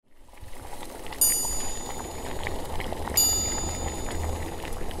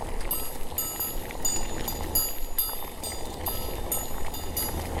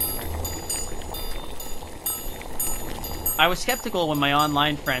I was skeptical when my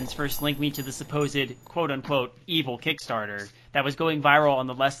online friends first linked me to the supposed quote-unquote evil Kickstarter that was going viral on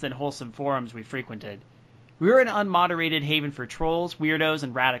the less-than-wholesome forums we frequented. We were an unmoderated haven for trolls, weirdos,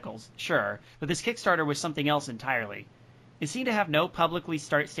 and radicals, sure, but this Kickstarter was something else entirely. It seemed to have no publicly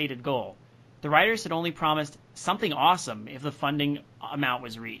stated goal. The writers had only promised something awesome if the funding amount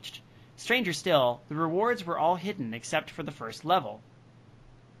was reached. Stranger still, the rewards were all hidden except for the first level.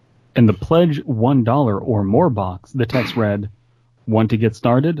 In the pledge $1 or more box, the text read, "Want to get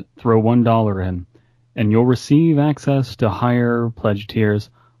started? Throw $1 in, and you'll receive access to higher pledge tiers.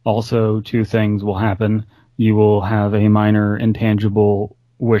 Also, 2 things will happen. You will have a minor intangible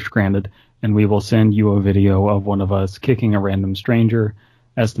wish granted, and we will send you a video of one of us kicking a random stranger.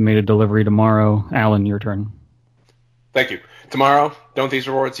 Estimated delivery tomorrow." Alan, your turn. Thank you. Tomorrow, don't these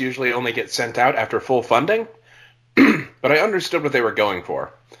rewards usually only get sent out after full funding? But I understood what they were going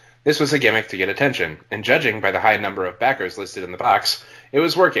for. This was a gimmick to get attention, and judging by the high number of backers listed in the box, it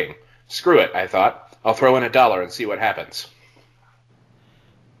was working. Screw it, I thought. I'll throw in $1 and see what happens.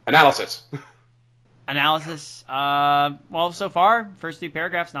 Analysis. Analysis. Well, so far, first 3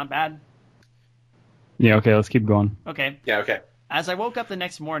 paragraphs, not bad. Yeah, okay, let's keep going. Okay. Yeah, okay. As I woke up the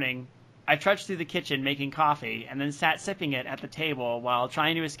next morning, I trudged through the kitchen making coffee, and then sat sipping it at the table while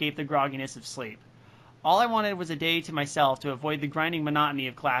trying to escape the grogginess of sleep. All I wanted was a day to myself to avoid the grinding monotony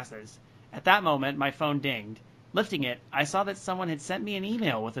of classes. At that moment, my phone dinged. Lifting it, I saw that someone had sent me an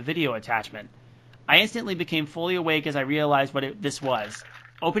email with a video attachment. I instantly became fully awake as I realized what this was.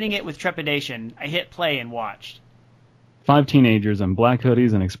 Opening it with trepidation, I hit play and watched. 5 teenagers in black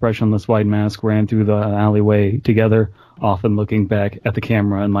hoodies and expressionless white masks ran through the alleyway together, often looking back at the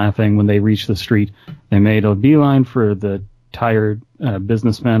camera and laughing when they reached the street. They made a beeline for the tired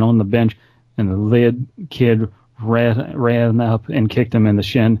businessman on the bench, and the lead kid ran up and kicked him in the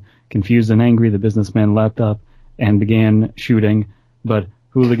shin. Confused and angry, the businessman leapt up and began shooting, but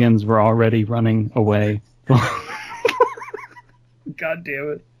hooligans were already running away. God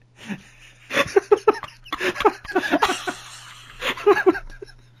damn it.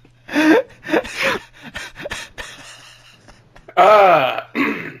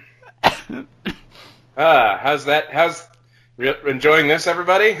 How's enjoying this,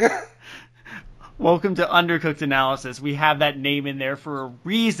 everybody? Welcome to Undercooked Analysis. We have that name in there for a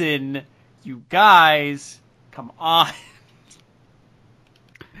reason. You guys, come on.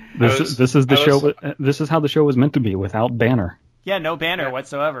 This is how the show was meant to be, without banner. Yeah, no banner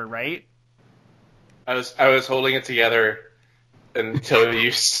whatsoever, right? I was holding it together until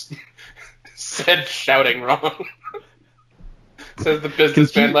you said shouting wrong. Says the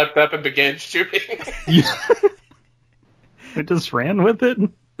businessman leapt up and began shooting. It just ran with it.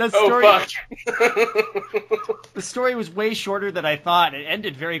 Fuck. The story was way shorter than I thought. It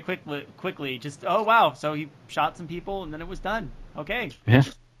ended very quickly. Just, oh wow, so he shot some people and then it was done. Okay. Yeah.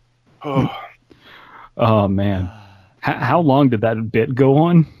 Oh man. How long did that bit go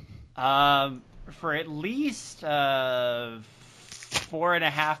on? For at least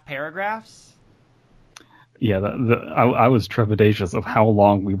 4.5 paragraphs. Yeah, I was trepidatious of how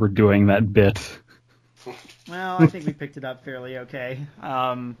long we were doing that bit. Well, I think we picked it up fairly okay.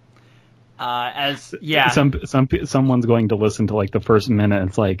 Someone's going to listen to like the first minute.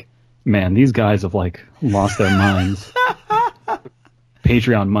 It's like, man, these guys have like lost their minds.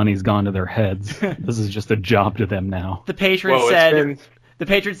 Patreon money's gone to their heads. This is just a job to them now. The patron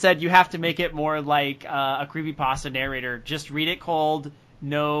said you have to make it more like a creepypasta narrator. Just read it cold.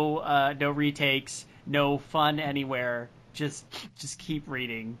 No retakes. No fun anywhere. Just keep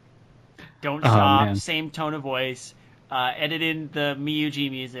reading. Don't stop. Man. Same tone of voice. Edit in the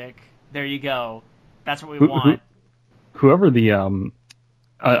Miyuji music. There you go. That's what we want. Whoever the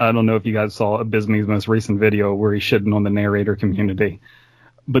I don't know if you guys saw Abysmi's most recent video where he's shitting on the narrator community,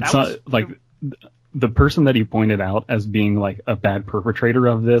 but the person that he pointed out as being like a bad perpetrator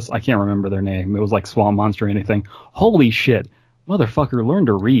of this, I can't remember their name. It was like Swamp Monster or anything. Holy shit. Motherfucker, learn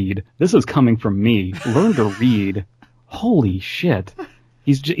to read. This is coming from me. Learn to read. Holy shit.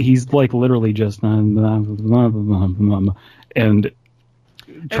 He's like literally just and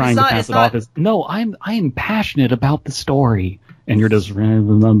trying to pass it off as, no, I am passionate about the story, and you're just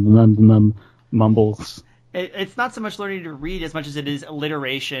mumbles. It's not so much learning to read as much as it is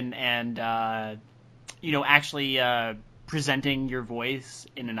alliteration and actually presenting your voice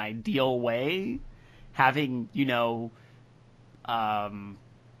in an ideal way, having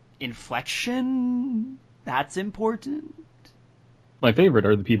inflection. That's important. My favorite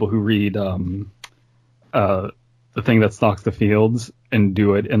are the people who read the thing that stalks the fields and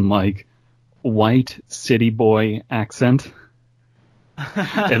do it in like white city boy accent.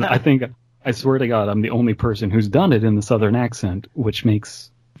 And I think I swear to God, I'm the only person who's done it in the Southern accent, which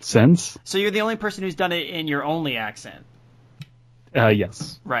makes sense. So you're the only person who's done it in your only accent.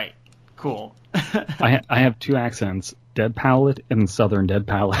 Yes. Right. Cool. I have two accents, Dead Palate and Southern Dead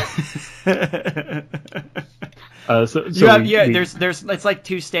Palate. There's it's like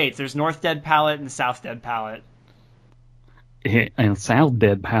two states. There's North Dead Palate and South Dead Palate. And South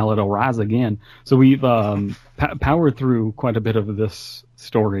Dead Palate will rise again. So we've powered through quite a bit of this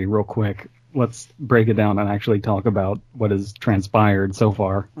story real quick. Let's break it down and actually talk about what has transpired so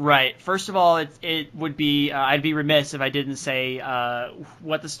far. Right. First of all, it would be I'd be remiss if I didn't say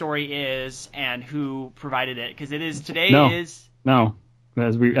what the story is and who provided it, because it is today. No.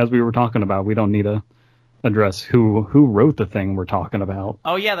 As we were talking about, we don't need to address who wrote the thing we're talking about.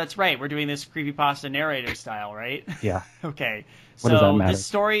 Oh yeah, that's right. We're doing this creepypasta narrator style, right? Yeah. Okay. What does that matter? This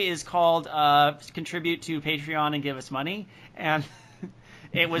story is called "Contribute to Patreon and Give Us Money," and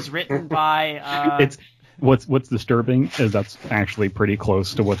it was written by. It's what's disturbing is that's actually pretty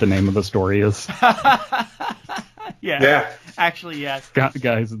close to what the name of the story is. Yeah. Actually, yes.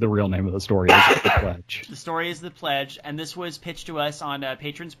 Guys, the real name of the story is The Pledge. The story is The Pledge, and this was pitched to us on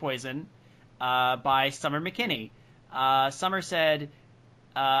Patron's Poison by Summer McKinney. Summer said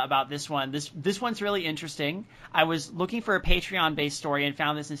about this one, this one's really interesting. I was looking for a Patreon-based story and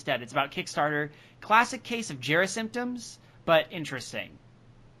found this instead. It's about Kickstarter. Classic case of Jera symptoms, but interesting.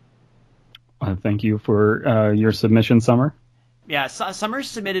 Thank you for your submission, Summer. Yeah, Summer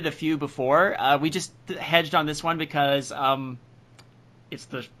submitted a few before. We just hedged on this one because it's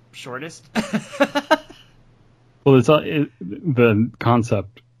the shortest. Well, the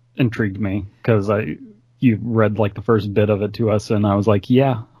concept intrigued me because you read like the first bit of it to us, and I was like,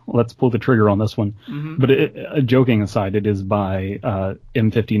 yeah, let's pull the trigger on this one. Mm-hmm. But joking aside, it is by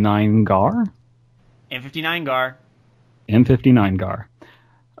M59 Gar. M59 Gar. M59 Gar.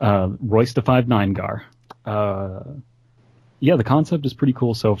 Royce to 59 Gar. Yeah, the concept is pretty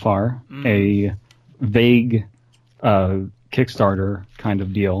cool so far. Mm. A vague Kickstarter kind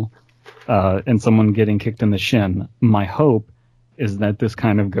of deal, and someone getting kicked in the shin. My hope is that this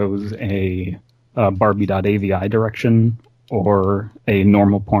kind of goes a Barbie.avi direction or a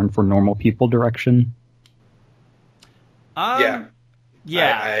normal porn for normal people direction. Yeah.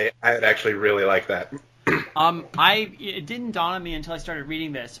 I'd actually really like that. It didn't dawn on me until I started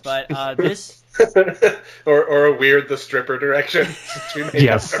reading this, but this or a Weird the Stripper direction.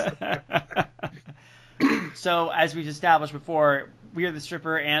 Yes. So as we've established before, Weird the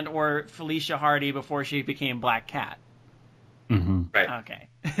Stripper and or Felicia Hardy before she became Black Cat. Mm-hmm. Right. Okay.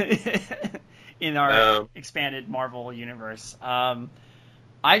 In our expanded Marvel universe, I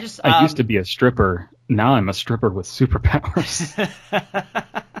used to be a stripper. Now I'm a stripper with superpowers.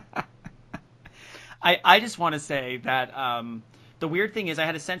 I just want to say that the weird thing is I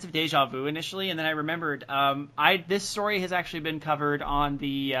had a sense of deja vu initially, and then I remembered this story has actually been covered on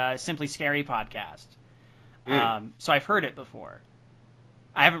the Simply Scary podcast. So I've heard it before.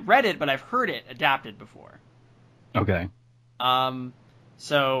 I haven't read it, but I've heard it adapted before. Okay.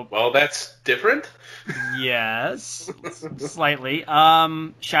 Well, that's different. Yes, slightly.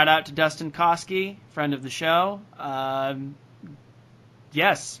 Shout out to Dustin Koski, friend of the show.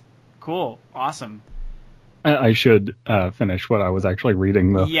 Yes, cool, awesome. I should finish what I was actually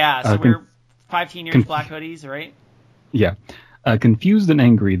reading, though. Yeah, so we're 15 years Black Hoodies, right? Yeah. Confused and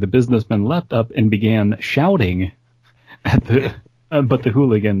angry, the businessman leapt up and began shouting at but the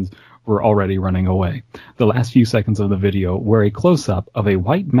hooligans were already running away. The last few seconds of the video were a close-up of a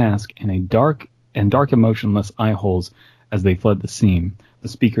white mask and dark emotionless eye holes as they fled the scene. The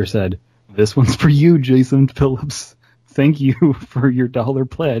speaker said, "This one's for you, Jason Phillips. Thank you for your $1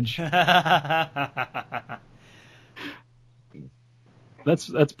 pledge."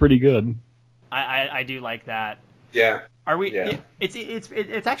 That's pretty good. I do like that. Yeah. Are we? Yeah.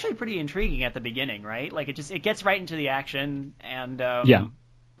 It's actually pretty intriguing at the beginning, right? Like it gets right into the action, and yeah.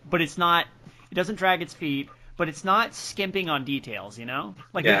 But it doesn't drag its feet, but it's not skimping on details, you know?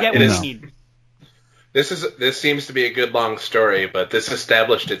 Like yeah, we get what we need. This seems to be a good long story, but this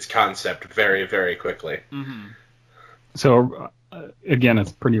established its concept very, very quickly. Mm-hmm. So again,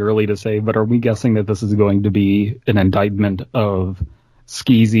 it's pretty early to say, but are we guessing that this is going to be an indictment of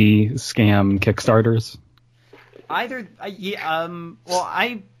skeezy scam Kickstarters? Well,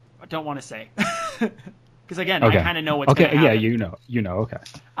 I don't want to say. Because again, okay. I kind of know what's going to happen. Yeah, you know. Okay.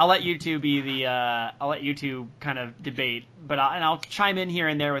 I'll let you two I'll let you two kind of debate, but I'll chime in here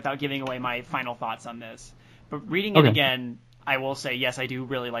and there without giving away my final thoughts on this. But reading it again, I will say yes, I do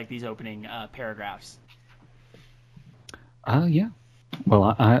really like these opening paragraphs. Yeah.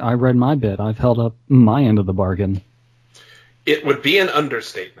 Well, I read my bit. I've held up my end of the bargain. It would be an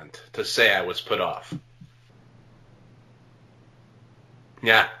understatement to say I was put off.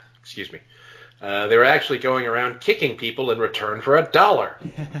 Yeah, excuse me. They were actually going around kicking people in return for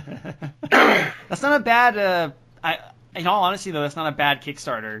 $1. That's not a bad. In all honesty, though, that's not a bad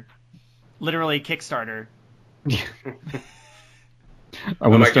Kickstarter. Literally Kickstarter. I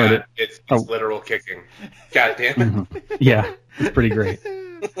want to start God, it. It's literal kicking. God damn it. Yeah, it's pretty great.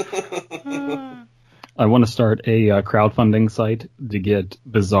 I want to start a crowdfunding site to get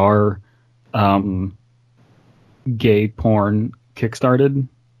bizarre gay porn kickstarted.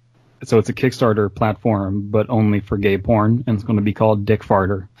 So it's a Kickstarter platform, but only for gay porn, and it's going to be called Dick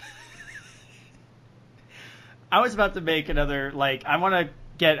Farter. I was about to make another, I want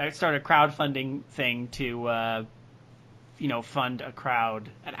to start a crowdfunding thing to, fund a crowd,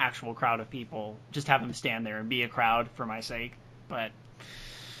 an actual crowd of people. Just have them stand there and be a crowd for my sake. But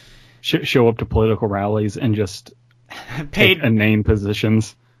show up to political rallies and just take inane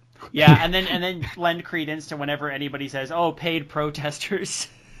positions. Yeah, and then lend credence to whenever anybody says, "Oh, paid protesters."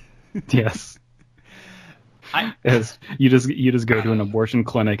 Yes. You just go to an abortion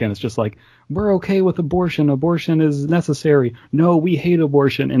clinic and it's just like, we're okay with abortion. Abortion is necessary. No, we hate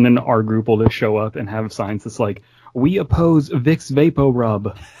abortion. And then our group will just show up and have signs that's like, we oppose Vicks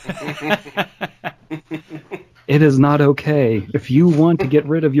VapoRub. It is not okay. If you want to get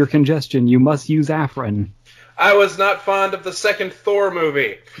rid of your congestion, you must use Afrin. I was not fond of the second Thor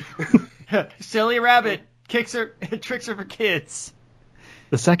movie. Silly rabbit tricks are for kids.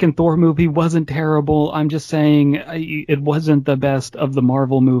 The second Thor movie wasn't terrible. I'm just saying it wasn't the best of the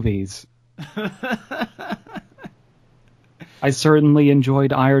Marvel movies. I certainly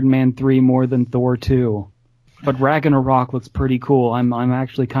enjoyed Iron Man 3 more than Thor 2. But Ragnarok looks pretty cool. I'm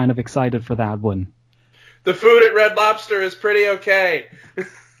actually kind of excited for that one. The food at Red Lobster is pretty okay.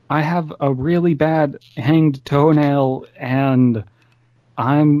 I have a really bad hanged toenail, and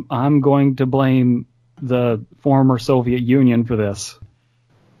I'm going to blame the former Soviet Union for this.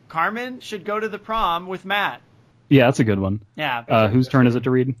 Carmen should go to the prom with Matt. Yeah, that's a good one. Yeah. Whose turn is it to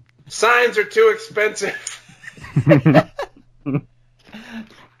read? Signs are too expensive.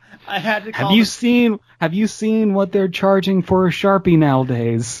 I had to call. Have you seen what they're charging for a Sharpie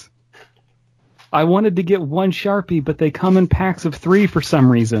nowadays? I wanted to get one Sharpie, but they come in packs of 3 for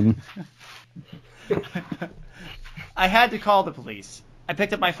some reason. I had to call the police. I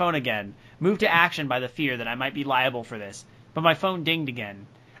picked up my phone again, moved to action by the fear that I might be liable for this, but my phone dinged again.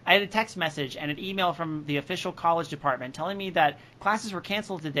 I had a text message and an email from the official college department telling me that classes were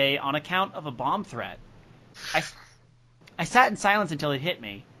canceled today on account of a bomb threat. I sat in silence until it hit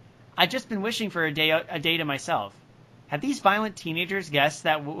me. I'd just been wishing for a day to myself. Had these violent teenagers guessed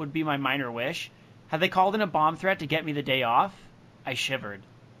that would be my minor wish? Had they called in a bomb threat to get me the day off? I shivered.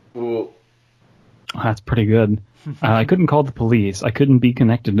 Ooh. That's pretty good. I couldn't call the police. I couldn't be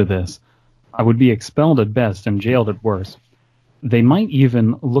connected to this. I would be expelled at best and jailed at worst. They might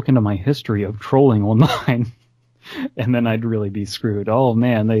even look into my history of trolling online, and then I'd really be screwed. Oh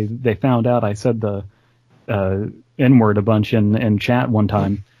man, they found out I said the N-word a bunch in chat one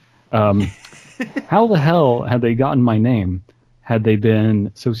time. How the hell had they gotten my name? Had they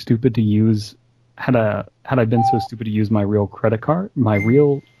been so stupid to use? Had I been so stupid to use my real credit card? My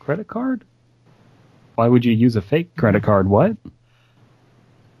real credit card? Why would you use a fake credit card? What?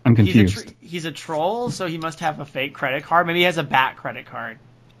 I'm confused. He's a troll, so he must have a fake credit card. Maybe he has a bat credit card.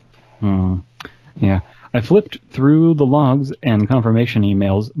 Yeah. I flipped through the logs and confirmation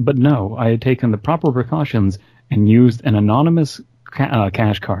emails, but no, I had taken the proper precautions and used an anonymous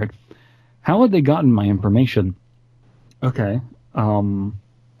cash card. How had they gotten my information? Okay.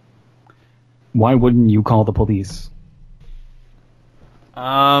 Why wouldn't you call the police?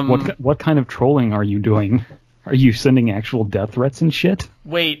 What kind of trolling are you doing? Are you sending actual death threats and shit?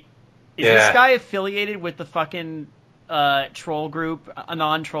 Wait, is this guy affiliated with the fucking troll group, a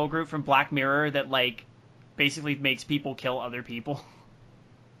non-troll group from Black Mirror that basically makes people kill other people?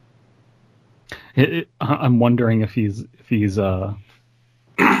 I'm wondering if he's oh,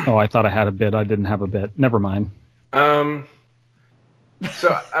 I thought I had a bit. I didn't have a bit. Never mind. So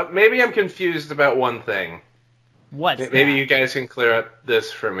maybe I'm confused about one thing. What? Maybe you guys can clear up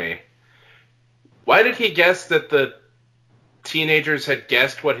this for me. Why did he guess that the teenagers had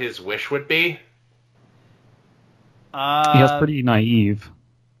guessed what his wish would be? He's pretty naive.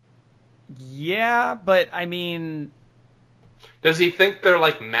 Yeah, but I mean... Does he think they're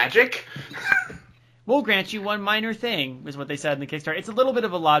like magic? We'll grant you one minor thing, is what they said in the Kickstarter. It's a little bit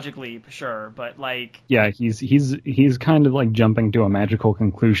of a logic leap, sure, but Yeah, he's kind of jumping to a magical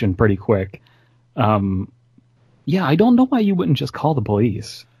conclusion pretty quick. Yeah, I don't know why you wouldn't just call the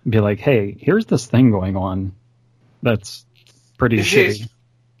police. Be like, hey, here's this thing going on that's pretty shitty.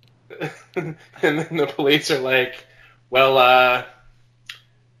 And then the police are like, well,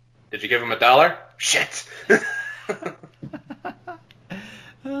 did you give him $1? Shit!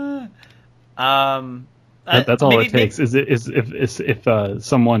 That's all it takes. Is if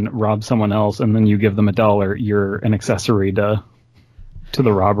someone robs someone else and then you give them $1, you're an accessory to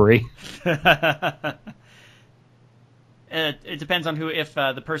the robbery. It depends on who. If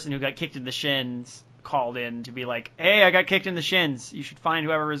the person who got kicked in the shins called in to be like, "Hey, I got kicked in the shins. You should find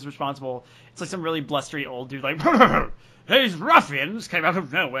whoever is responsible." It's like some really blustery old dude like, "These ruffians came out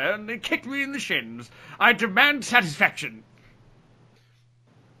of nowhere and they kicked me in the shins. I demand satisfaction."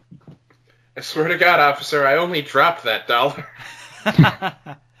 I swear to God, officer, I only dropped that $1.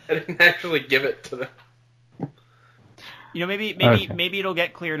 I didn't actually give it to them. You know, maybe it'll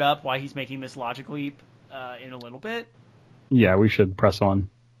get cleared up why he's making this logic leap in a little bit. Yeah, we should press on.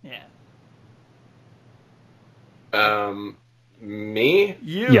 Yeah. Me?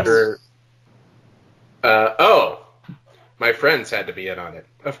 You. Yes. My friends had to be in on it.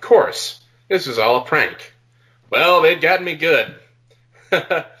 Of course. This was all a prank. Well, they'd gotten me good.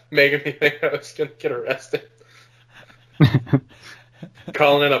 Making me think I was going to get arrested.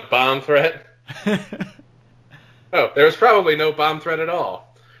 Calling in a bomb threat. Oh, there was probably no bomb threat at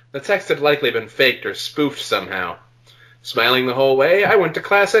all. The text had likely been faked or spoofed somehow. Smiling the whole way, I went to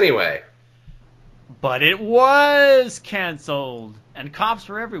class anyway. But it was canceled, and cops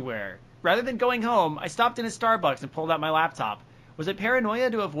were everywhere. Rather than going home, I stopped in a Starbucks and pulled out my laptop. Was it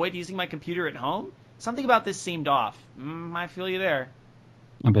paranoia to avoid using my computer at home? Something about this seemed off. I feel you there.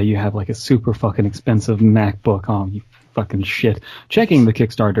 I bet you have like a super fucking expensive MacBook. Oh, you fucking shit. Checking the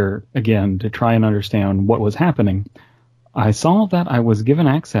Kickstarter again to try and understand what was happening, I saw that I was given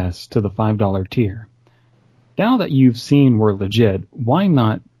access to the $5 tier. Now that you've seen we're legit, why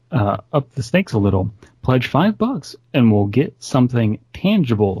not up the stakes a little? Pledge $5 and we'll get something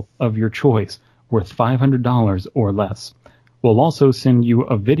tangible of your choice worth $500 or less. We'll also send you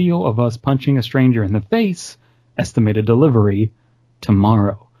a video of us punching a stranger in the face, estimated delivery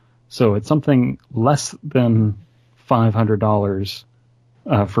tomorrow. So it's something less than $500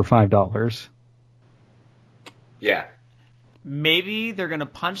 for $5. Yeah. Maybe they're going to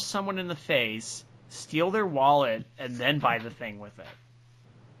punch someone in the face, steal their wallet, and then buy the thing with it.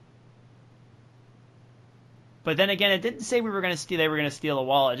 But then again, it didn't say they were going to steal a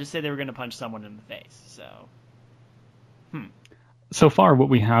wallet. It just said they were going to punch someone in the face. So far, what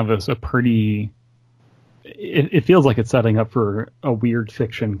we have is a pretty... It feels like it's setting up for a weird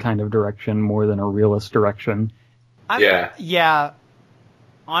fiction kind of direction more than a realist direction. Yeah.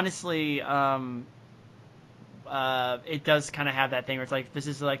 Honestly, it does kind of have that thing where it's like, this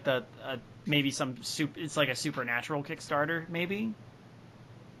is like maybe it's like a supernatural Kickstarter, maybe.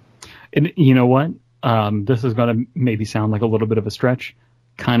 And you know what? This is going to maybe sound like a little bit of a stretch.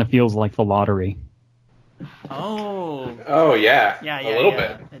 Kind of feels like the lottery. Oh, yeah. Yeah, a little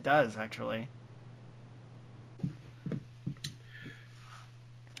bit. It does, actually.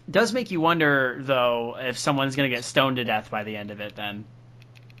 It does make you wonder, though, if someone's going to get stoned to death by the end of it, then.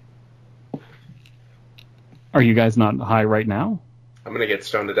 Are you guys not high right now? I'm going to get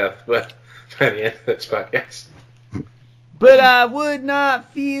stoned to death by the end of this podcast. But I would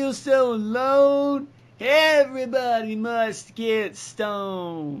not feel so alone. Everybody must get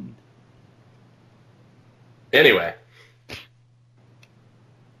stoned. Anyway.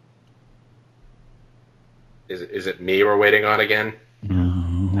 Is it me we're waiting on again?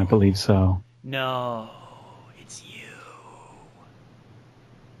 I believe so. No, it's you.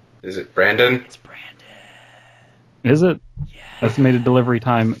 Is it Brandon? It's Brandon. Is it? Yeah. Estimated delivery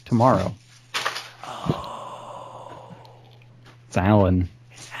time tomorrow. Oh. It's Alan.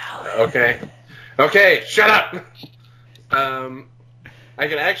 It's Alan. Okay, shut up! I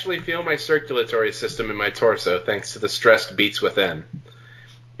can actually feel my circulatory system in my torso thanks to the stressed beats within.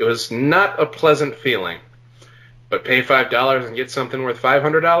 It was not a pleasant feeling. But pay $5 and get something worth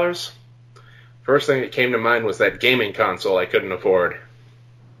 $500? First thing that came to mind was that gaming console I couldn't afford.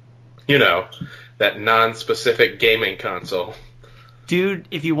 You know, that non-specific gaming console. Dude,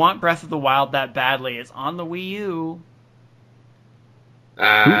 if you want Breath of the Wild that badly, it's on the Wii U.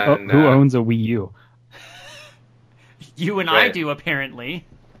 Who owns a Wii U? You and Right. I do, apparently.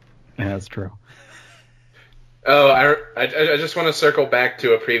 Yeah, that's true. Oh, I just want to circle back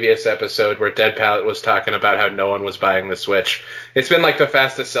to a previous episode where Dead Palette was talking about how no one was buying the Switch. It's been like the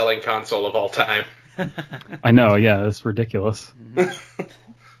fastest selling console of all time. I know, yeah, it's ridiculous.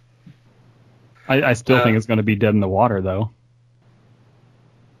 I still think it's going to be dead in the water, though.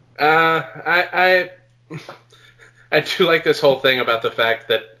 I do like this whole thing about the fact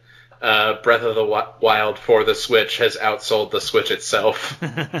that Breath of the Wild for the Switch has outsold the Switch itself.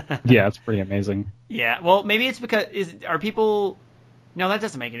 Yeah, it's pretty amazing. Yeah, well, maybe it's because are people? No, that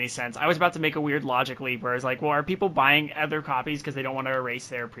doesn't make any sense. I was about to make a weird logic leap where it's like, well, are people buying other copies because they don't want to erase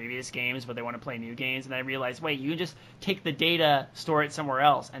their previous games, but they want to play new games? And I realized, wait, you can just take the data, store it somewhere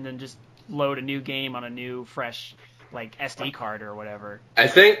else, and then just load a new game on a new, fresh, like SD card or whatever. I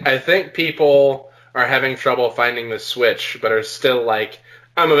think people are having trouble finding the Switch, but are still like,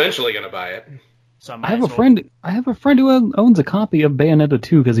 I'm eventually going to buy it. So I have a friend who owns a copy of Bayonetta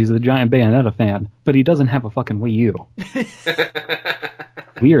 2 because he's a giant Bayonetta fan, but he doesn't have a fucking Wii U.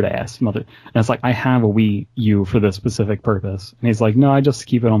 Weird ass mother. And it's like, I have a Wii U for this specific purpose. And he's like, no, I just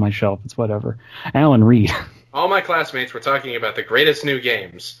keep it on my shelf. It's whatever. Alan Reed. All my classmates were talking about the greatest new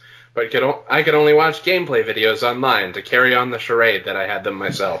games, but I could only watch gameplay videos online to carry on the charade that I had them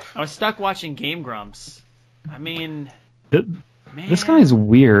myself. I was stuck watching Game Grumps. I mean, This guy's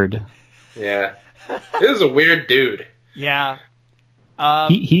weird. Yeah. This is a weird dude. Yeah.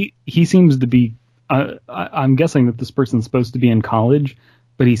 He seems to be. I'm guessing that this person's supposed to be in college,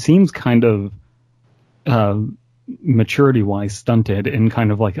 but he seems kind of maturity-wise stunted in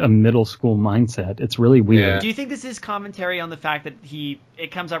kind of like a middle school mindset. It's really weird. Yeah. Do you think this is commentary on the fact that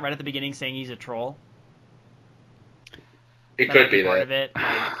it comes out right at the beginning saying he's a troll? It could be part that. of it.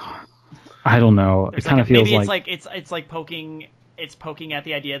 I don't know. It kind of feels maybe it's like poking. It's poking at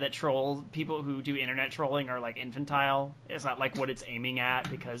the idea that people who do internet trolling are like infantile. It's not like what it's aiming at,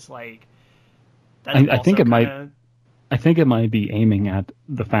 because like I think it might be aiming at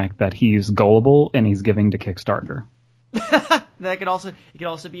the fact that he's gullible and he's giving to Kickstarter. That could also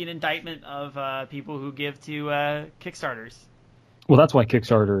be an indictment of people who give to Kickstarters. Well, that's why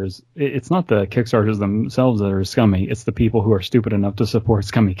Kickstarter is. It's not the Kickstarters themselves that are scummy. It's the people who are stupid enough to support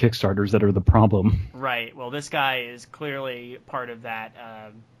scummy Kickstarters that are the problem. Right. Well, this guy is clearly part of that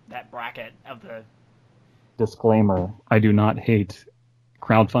bracket of the. Disclaimer: I do not hate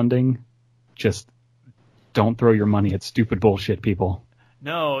crowdfunding. Just don't throw your money at stupid bullshit, people.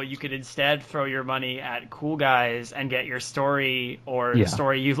 No, you could instead throw your money at cool guys and get your story or the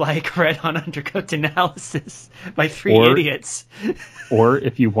story you like read on Undercooked Analysis by three idiots. Or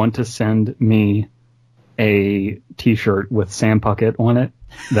if you want to send me a t-shirt with Sam Puckett on it,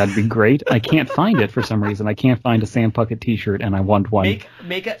 that'd be great. I can't find it for some reason. I can't find a Sam Puckett t-shirt and I want one.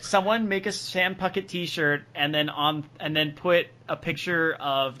 Make a Sam Puckett t-shirt and then put a picture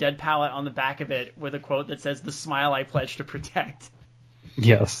of Dead Palette on the back of it with a quote that says, "The smile I pledge to protect."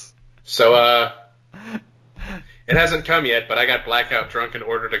 Yes. So, it hasn't come yet, but I got blackout drunk and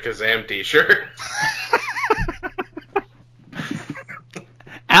ordered a Kazam t-shirt.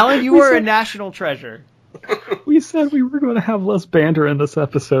 Alan, you are a national treasure. We said we were going to have less banter in this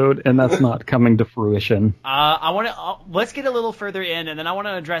episode, and that's not coming to fruition. Let's get a little further in, and then I want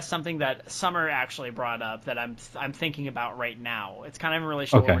to address something that Summer actually brought up that I'm thinking about right now. It's kind of in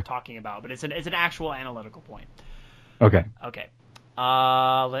relation to what we're talking about, but it's an actual analytical point. Okay.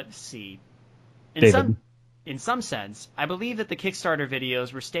 Let's see. In some sense, I believe that the Kickstarter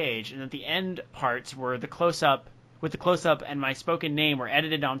videos were staged and that the end parts were the close-up and my spoken name were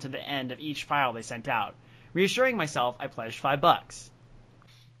edited onto the end of each file they sent out. Reassuring myself, I pledged $5.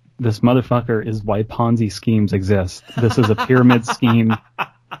 This motherfucker is why Ponzi schemes exist. This is a pyramid scheme.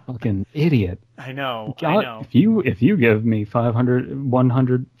 Fucking idiot. I know. If you give me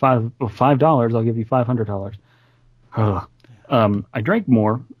 $500, I'll give you $500. I drank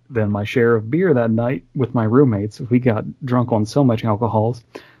more than my share of beer that night with my roommates. We got drunk on so much alcohols,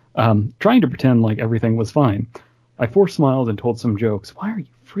 trying to pretend like everything was fine. I forced smiles and told some jokes. Why are you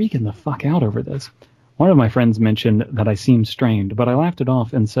freaking the fuck out over this? One of my friends mentioned that I seemed strained, but I laughed it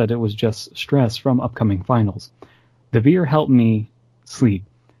off and said it was just stress from upcoming finals. The beer helped me sleep,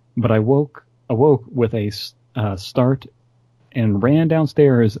 but I awoke with a start and ran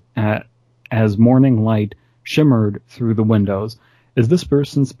downstairs as morning light shimmered through the windows. Is this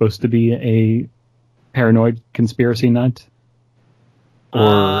person supposed to be a paranoid conspiracy nut? Or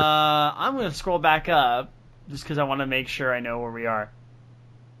I'm going to scroll back up just because I want to make sure I know where we are.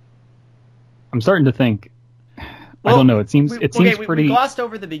 I'm starting to think. I don't know. It seems pretty. We glossed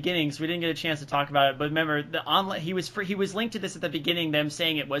over the beginnings. We didn't get a chance to talk about it. But remember, he was linked to this at the beginning. Them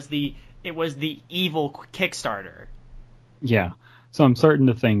saying it was the evil Kickstarter. Yeah. So I'm starting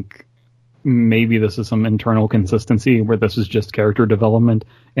to think maybe this is some internal consistency where this is just character development,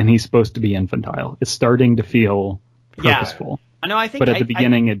 and he's supposed to be infantile. It's starting to feel purposeful. Yeah. I know. I think, but at the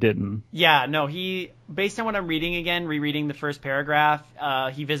beginning, it didn't. Yeah. No. Based on what I'm reading again, rereading the first paragraph,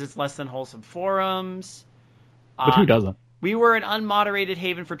 he visits less than wholesome forums. But who doesn't? We were an unmoderated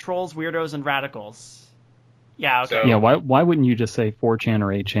haven for trolls, weirdos, and radicals. Yeah, okay. So- Yeah, why wouldn't you just say 4chan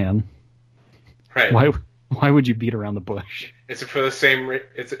or 8chan? Right. Why would you beat around the bush? Is it for the same?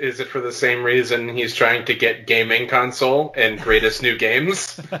 Is it for the same reason he's trying to get gaming console and greatest new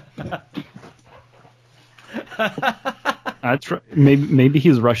games? That's right. Maybe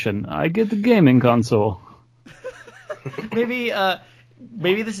he's Russian. I get the gaming console. Maybe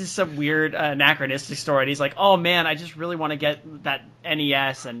this is some weird anachronistic story. And he's like, oh man, I just really want to get that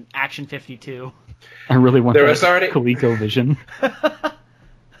NES and Action 52. I really want There that was already- ColecoVision.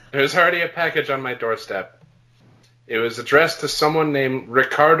 There's already a package on my doorstep. It was addressed to someone named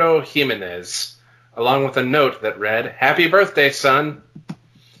Ricardo Jimenez, along with a note that read, "Happy birthday, son."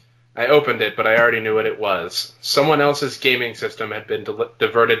 I opened it, but I already knew what it was. Someone else's gaming system had been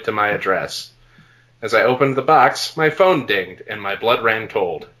diverted to my address. As I opened the box, my phone dinged, and my blood ran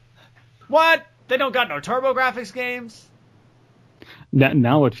cold. What? They don't got no TurboGrafx games?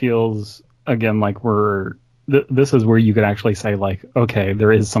 Now it feels, again, like this is where you could actually say, like, okay,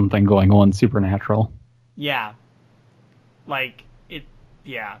 there is something going on supernatural. Yeah.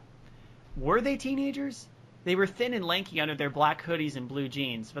 Yeah. Were they teenagers? They were thin and lanky under their black hoodies and blue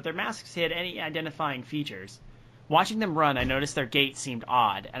jeans, but their masks hid any identifying features. Watching them run, I noticed their gait seemed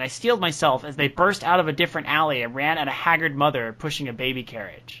odd, and I steeled myself as they burst out of a different alley and ran at a haggard mother pushing a baby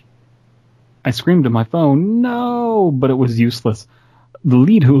carriage. I screamed at my phone, no, but it was useless. The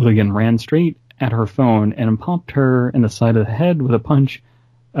lead hooligan ran straight at her phone and popped her in the side of the head with a punch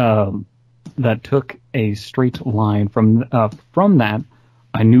that took a straight line. From that,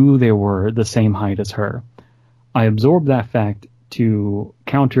 I knew they were the same height as her. I absorbed that fact to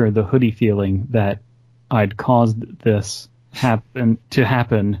counter the hoodie feeling that I'd caused this happen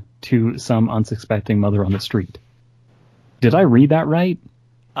to some unsuspecting mother on the street. Did I read that right?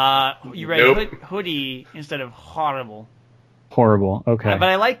 You read Nope. hoodie instead of horrible. Horrible. Okay. But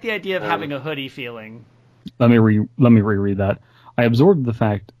I like the idea of having a hoodie feeling. Let me reread that. I absorbed the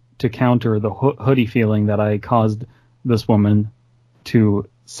fact to counter the hoodie feeling that I caused this woman to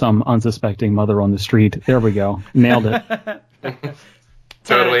some unsuspecting mother on the street. There we go. Nailed it. 10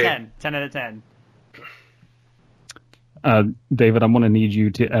 Totally. out of 10. 10 out of 10. David, I'm going to need you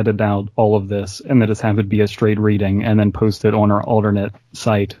to edit out all of this and then just have it be a straight reading and then post it on our alternate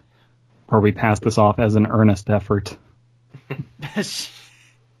site where we pass this off as an earnest effort.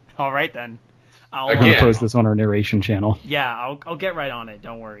 All right, then. I'm going to Again. post this on our narration channel. Yeah, I'll get right on it.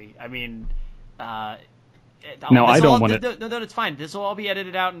 Don't worry. I mean, No, I don't want it. No, it's fine. This will all be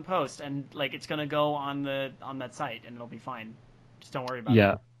edited out in post, and like it's gonna go on that site, and it'll be fine. Just don't worry about it.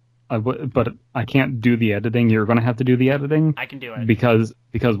 Yeah, but I can't do the editing. You're going to have to do the editing. I can do it. Because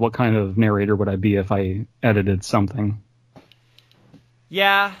what kind of narrator would I be if I edited something?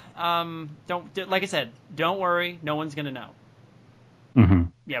 Yeah. Like I said, don't worry. No one's gonna know. Mm-hmm.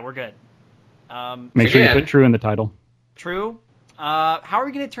 Yeah, we're good. Make sure you Again. put true in the title. True. How are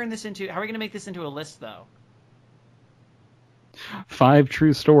we gonna make this into a list though? 5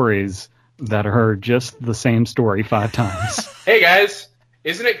 true stories that are just the same story 5 times. Hey guys,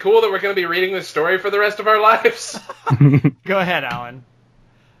 isn't it cool that we're going to be reading this story for the rest of our lives? Go ahead, Alan.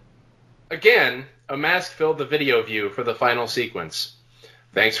 Again, a mask filled the video view for the final sequence.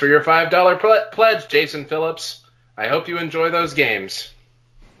 Thanks for your $5 pledge, Jason Phillips. I hope you enjoy those games.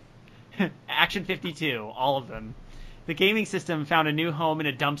 Action 52, all of them. The gaming system found a new home in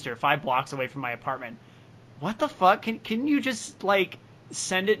a dumpster 5 blocks away from my apartment. What the fuck? Can you just, like,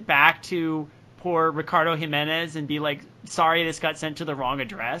 send it back to poor Ricardo Jimenez and be like, sorry, this got sent to the wrong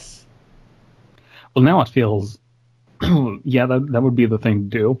address? Well, now it feels... yeah, that would be the thing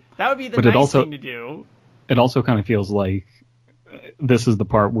to do. That would be the But it nice also- thing to do. It also kind of feels like this is the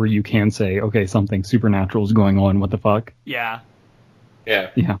part where you can say, okay, something supernatural is going on. What the fuck? Yeah. Yeah.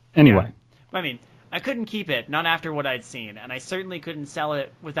 Yeah. Anyway. I mean, I couldn't keep it, not after what I'd seen, and I certainly couldn't sell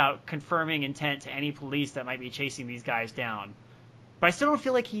it without confirming intent to any police that might be chasing these guys down. But I still don't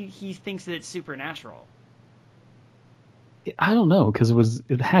feel like he thinks that it's supernatural. I don't know, because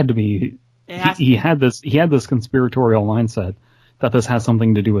it had to be... It has He had this conspiratorial mindset that this has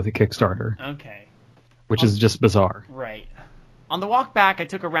something to do with a Kickstarter, Okay. which is just bizarre. Right. On the walk back, I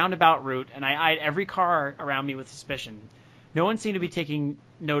took a roundabout route, and I eyed every car around me with suspicion. No one seemed to be taking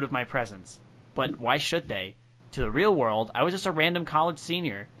note of my presence. But why should they? To the real world, I was just a random college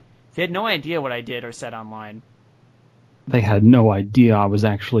senior. They had no idea what I did or said online. They had no idea I was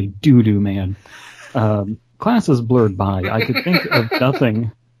actually doo-doo man. Classes blurred by. I could think of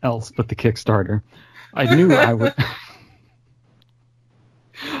nothing else but the Kickstarter. I knew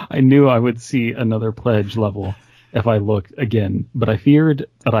I would see another pledge level if I looked again, but I feared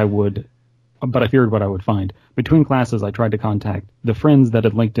what I would find. Between classes, I tried to contact the friends that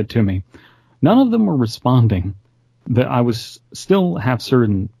had linked it to me. None of them were responding. That I was still half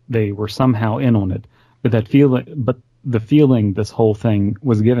certain they were somehow in on it, but the feeling this whole thing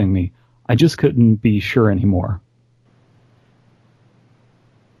was giving me, I just couldn't be sure anymore.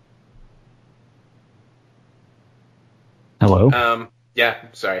 Hello? Yeah,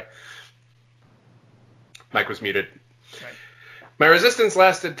 sorry. Mike was muted. Right. My resistance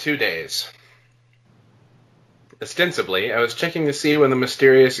lasted 2 days. Ostensibly, I was checking to see when the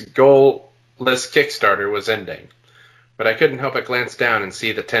mysterious goalless Kickstarter was ending, but I couldn't help but glance down and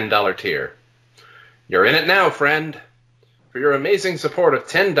see the $10 tier. You're in it now, friend. For your amazing support of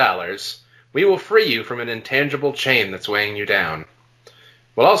 $10, we will free you from an intangible chain that's weighing you down.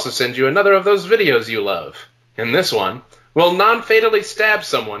 We'll also send you another of those videos you love. In this one, we'll non-fatally stab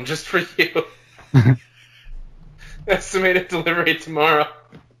someone just for you. Estimated delivery tomorrow.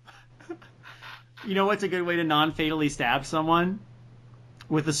 You know what's a good way to non-fatally stab someone?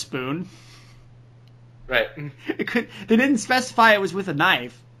 With a spoon. Right. They didn't specify it was with a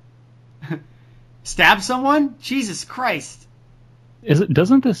knife. Stab someone? Jesus Christ.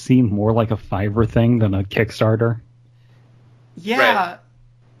 Doesn't this seem more like a Fiverr thing than a Kickstarter? Yeah. Right.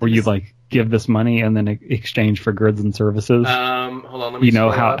 Where you like give this money and then exchange for goods and services? Hold on, let me You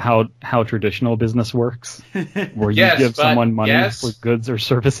know scroll up. how traditional business works? Where you Yes, give but someone money yes. for goods or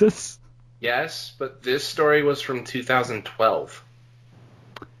services? Yes, but this story was from 2012.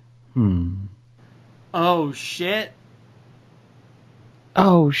 Oh, shit.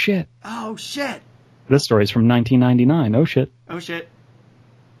 Oh, shit. Oh, shit. This story's from 1999. Oh, shit. Oh, shit.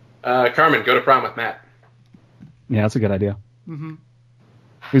 Carmen, go to prom with Matt. Yeah, that's a good idea. Mm-hmm.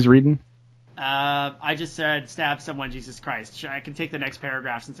 Who's reading? I just said stab someone, Jesus Christ. I can take the next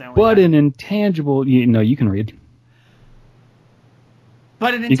paragraph since I only But have... an intangible... you can read.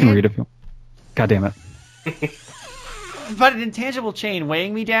 But an You can read if you... God damn it. But an intangible chain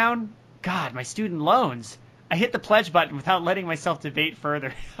weighing me down? God, my student loans. I hit the pledge button without letting myself debate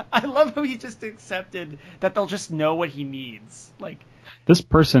further. I love how he just accepted that they'll just know what he needs. Like, This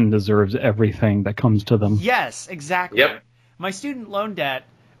person deserves everything that comes to them. yes, exactly. Yep. My student loan debt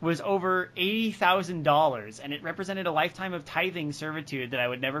was over $80,000, and it represented a lifetime of tithing servitude that I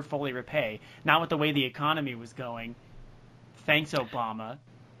would never fully repay, not with the way the economy was going. Thanks, Obama.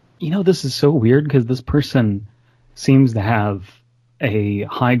 You know, this is so weird because this person seems to have a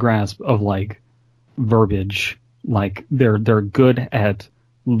high grasp of, like, verbiage. Like, they're good at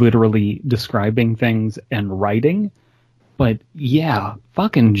literally describing things and writing. But, yeah,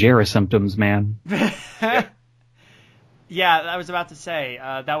 fucking Jera symptoms, man. Yeah, I was about to say,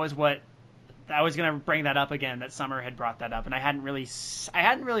 that was what... I was going to bring that up again, that Summer had brought that up, and I hadn't really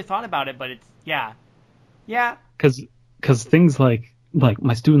thought about it, but it's... Yeah. Yeah. Because things like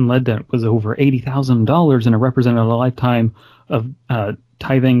my student lead debt was over $80,000 and it represented a lifetime of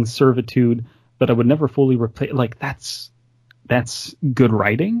tithing servitude that I would never fully repay. Like, that's good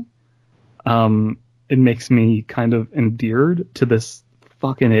writing. It makes me kind of endeared to this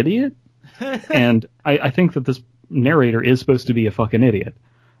fucking idiot. And I think that this narrator is supposed to be a fucking idiot.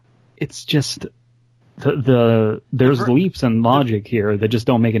 It's just there's leaps in logic here that just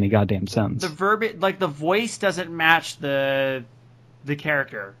don't make any goddamn sense. The verbiage, like the voice doesn't match the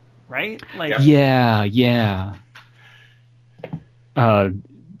character, right? Like, yeah.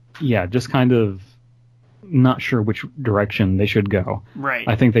 Just kind of not sure which direction they should go. right.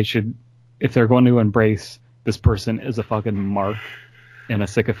 I think they should, if they're going to embrace this person as a fucking mark and a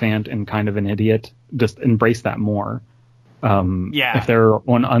sycophant and kind of an idiot, just embrace that more. Yeah. If they're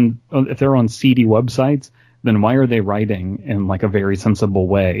on seedy websites, then why are they writing in like a very sensible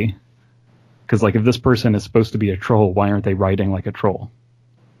way? Because like if this person is supposed to be a troll, why aren't they writing like a troll?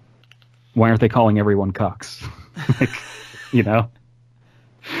 Why aren't they calling everyone cucks? Like, you know?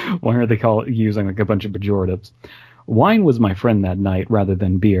 Why aren't they using like a bunch of pejoratives? Wine was my friend that night rather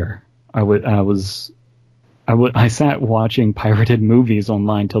than beer. I sat watching pirated movies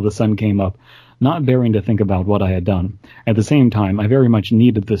online till the sun came up, not daring to think about what I had done. At the same time, I very much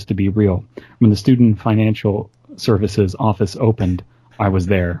needed this to be real. When the Student Financial Services office opened, I was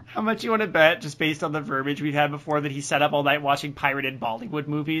there. How much you want to bet, just based on the verbiage we've had before, that he sat up all night watching pirated Bollywood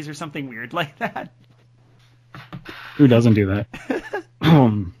movies or something weird like that? Who doesn't do that?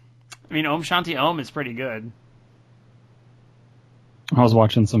 I mean, Om Shanti Om is pretty good. I was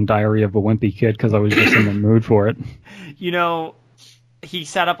watching some Diary of a Wimpy Kid because I was just in the mood for it. You know, he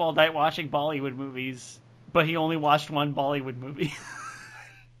sat up all night watching Bollywood movies, but he only watched one Bollywood movie.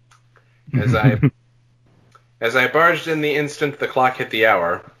 As I barged in the instant the clock hit the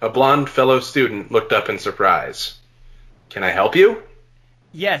hour, a blonde fellow student looked up in surprise. Can I help you?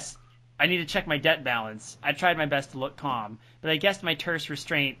 Yes, I need to check my debt balance. I tried my best to look calm, but I guessed my terse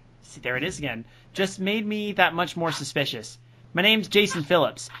restraint See, there it is again. Just made me that much more suspicious. My name's Jason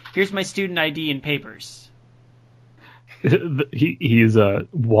Phillips. Here's my student ID and papers. He's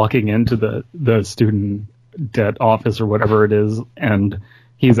walking into the student debt office or whatever it is, and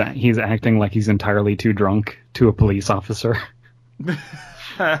he's acting like he's entirely too drunk to a police officer.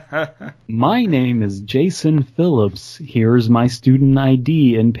 My name is Jason Phillips. Here's my student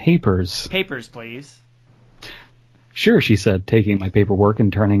ID and papers. Papers, please. Sure, she said, taking my paperwork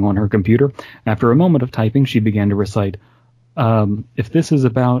and turning on her computer. After a moment of typing, she began to recite, if this is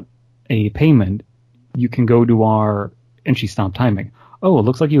about a payment, you can go to our... And she stopped timing. Oh, it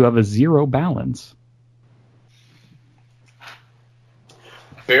looks like you have a zero balance.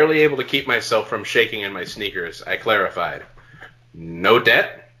 Barely able to keep myself from shaking in my sneakers, I clarified. No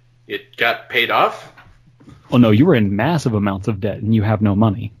debt? It got paid off? Oh, no, you were in massive amounts of debt and you have no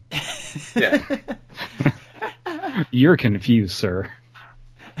money. Yeah. You're confused, sir.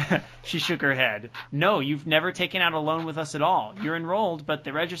 She shook her head. No, you've never taken out a loan with us at all. You're enrolled, but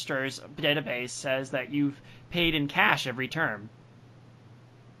the registrar's database says that you've paid in cash every term.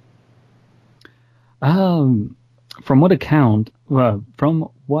 From what accounts,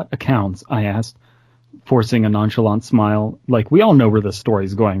 I asked, forcing a nonchalant smile. Like, we all know where this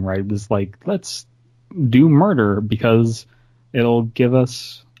story's going, right? It's like, let's do murder because it'll give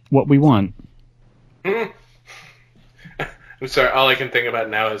us what we want. I'm sorry, all I can think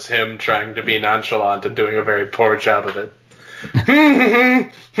about now is him trying to be nonchalant and doing a very poor job of it.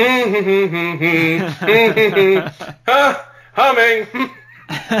 Humming.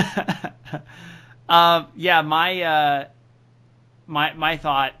 Yeah, my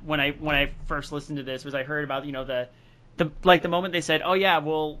thought when I first listened to this was I heard about, you know, the moment they said, oh yeah,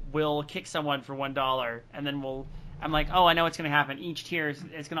 we'll kick someone for $1, and then I'm like, oh, I know what's going to happen. Each tier is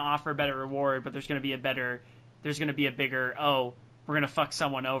going to offer a better reward, but there's going to be a bigger, oh, we're going to fuck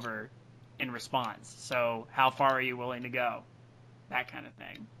someone over in response. So how far are you willing to go? That kind of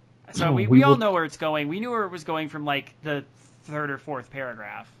thing. So we all know where it's going. We knew where it was going from like the third or fourth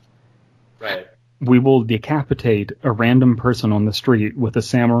paragraph. Right. We will decapitate a random person on the street with a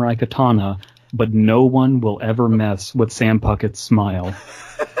samurai katana, but no one will ever mess with Sam Puckett's smile.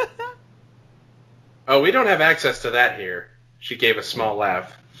 Oh, we don't have access to that here. She gave a small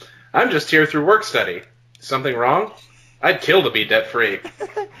laugh. I'm just here through work study. Something wrong? I'd kill to be debt-free.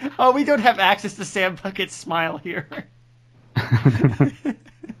 Oh, we don't have access to Sam Puckett's smile here.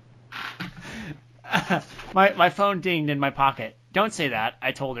 My phone dinged in my pocket. Don't say that,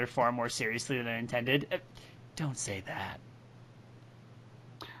 I told her far more seriously than I intended. Don't say that.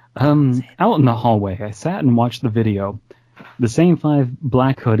 Out in the hallway, I sat and watched the video. The same 5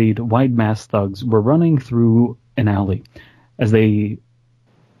 black-hoodied, white-masked thugs were running through an alley. As they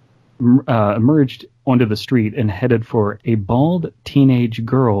emerged onto the street and headed for a bald teenage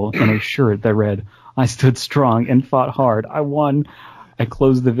girl in a shirt that read, I stood strong and fought hard. I won. I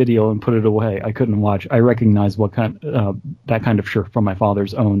closed the video and put it away. I couldn't watch. I recognized that kind of shirt from my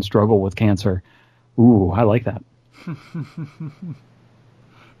father's own struggle with cancer. Ooh, I like that.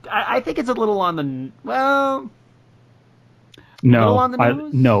 I think it's a little on the... Well... No, on the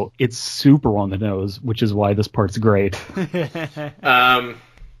nose? No, it's super on the nose, which is why this part's great.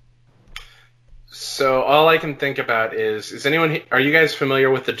 So all I can think about is are you guys familiar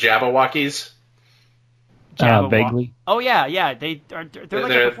with the Jabberwockies? Vaguely. Oh yeah, they're like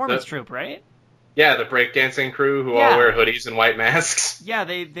a performance troupe, right? Yeah, the breakdancing crew who all wear hoodies and white masks. Yeah,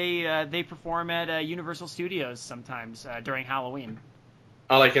 they perform at Universal Studios sometimes during Halloween.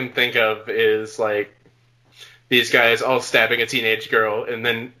 All I can think of is like these guys all stabbing a teenage girl and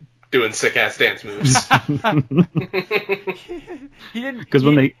then doing sick ass dance moves. Because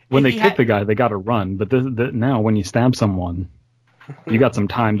when they kick the guy, they got to run. But now, when you stab someone, you got some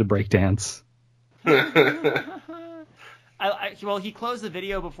time to break dance. Well, he closed the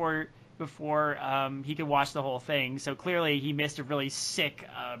video before he could watch the whole thing, so clearly he missed a really sick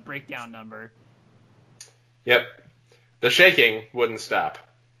breakdown number. Yep. The shaking wouldn't stop.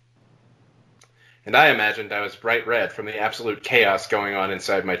 And I imagined I was bright red from the absolute chaos going on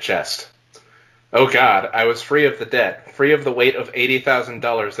inside my chest. Oh God, I was free of the debt, free of the weight of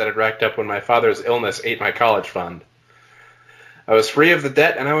 $80,000 that had racked up when my father's illness ate my college fund. I was free of the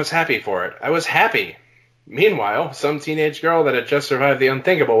debt, and I was happy for it. I was happy. Meanwhile, some teenage girl that had just survived the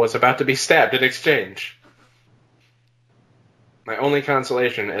unthinkable was about to be stabbed in exchange. My only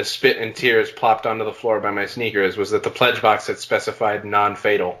consolation, as spit and tears plopped onto the floor by my sneakers, was that the pledge box had specified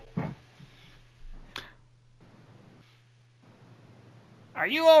non-fatal. Are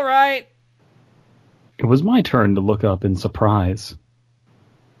you all right? It was my turn to look up in surprise.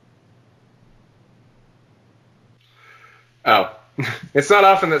 Oh, It's not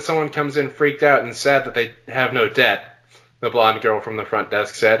often that someone comes in freaked out and sad that they have no debt, the blonde girl from the front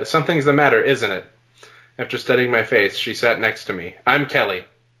desk said. Something's the matter, isn't it? After studying my face, she sat next to me. I'm Kelly.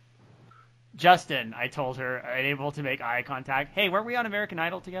 Justin, I told her, unable to make eye contact. Hey, weren't we on American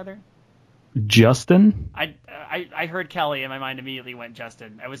Idol together? Justin? I heard Kelly and my mind immediately went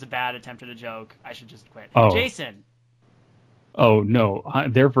Justin. It was a bad attempt at a joke. I should just quit. Oh. Jason. Oh, no.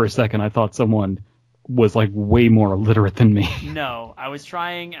 There for a second, I thought someone was, like, way more illiterate than me. No, I was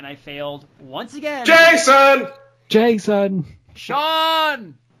trying and I failed once again. Jason! Jason!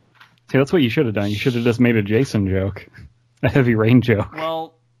 Sean! See, that's what you should have done. You should have just made a Jason joke. A Heavy Rain joke.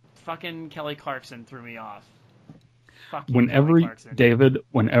 Well, fucking Kelly Clarkson threw me off. Fuck you, Whenever, Kelly Clarkson. David,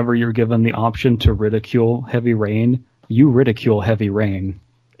 whenever you're given the option to ridicule Heavy Rain, you ridicule Heavy Rain.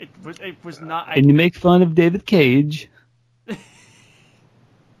 It was not... And you make fun of David Cage.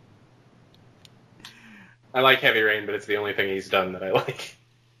 I like Heavy Rain, but it's the only thing he's done that I like.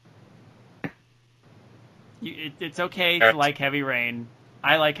 It's okay to like Heavy Rain.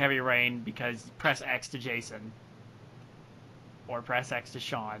 I like Heavy Rain because press X to Jason. Or press X to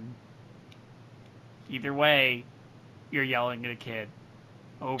Sean. Either way, you're yelling at a kid.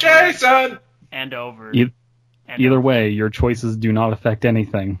 Over Jason! and over. Either way, your choices do not affect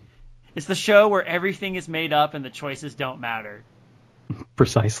anything. It's the show where everything is made up and the choices don't matter.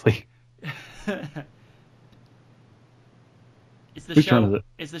 Precisely. It's the Whose turn is it?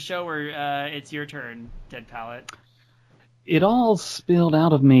 It's the show where it's your turn, Dead Palette. It all spilled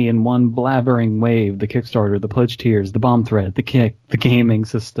out of me in one blabbering wave. The Kickstarter, the pledge tiers, the bomb threat, the kick, the gaming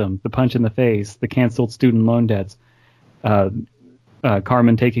system, the punch in the face, the canceled student loan debts.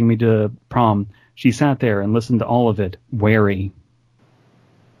 Carmen taking me to prom. She sat there and listened to all of it, wary.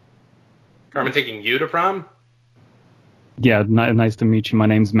 Carmen taking you to prom? Yeah, nice to meet you. My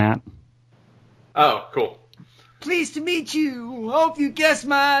name's Matt. Oh, cool. Pleased to meet you. Hope you guess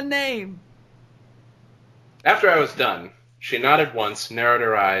my name. After I was done, she nodded once, narrowed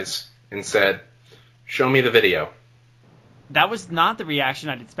her eyes, and said, "Show me the video." That was not the reaction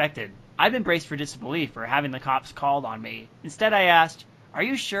I'd expected. I'd been braced for disbelief for having the cops called on me. Instead, I asked, "Are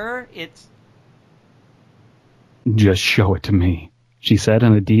you sure it's..." Just show it to me, she said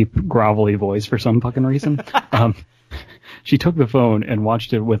in a deep, grovelly voice for some fucking reason. She took the phone and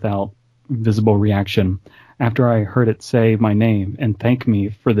watched it without visible reaction. After I heard it say my name and thank me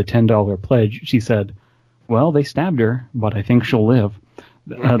for the $10 pledge, she said, "Well, they stabbed her, but I think she'll live."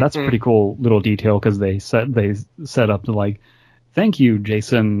 That's a pretty cool little detail because they set up to like, "Thank you,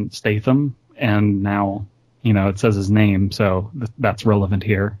 Jason Statham," and now it says his name, so that's relevant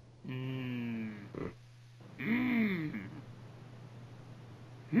here.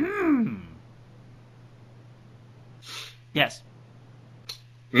 Yes.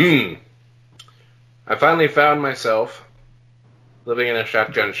 I finally found myself living in a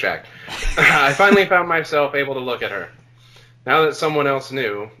shotgun shack. I finally found myself able to look at her. Now that someone else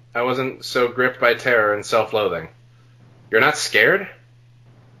knew, I wasn't so gripped by terror and self-loathing. You're not scared?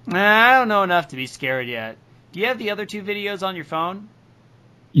 I don't know enough to be scared yet. Do you have the other two videos on your phone?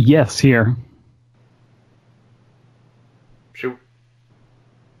 Yes, here. She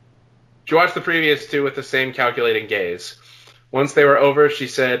watched the previous two with the same calculating gaze. Once they were over, she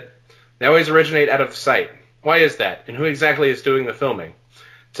said, "They always originate out of sight. Why is that? And who exactly is doing the filming?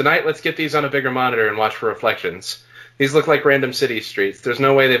 Tonight, let's get these on a bigger monitor and watch for reflections. These look like random city streets. There's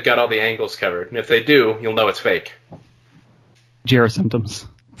no way they've got all the angles covered. And if they do, you'll know it's fake." Jera symptoms.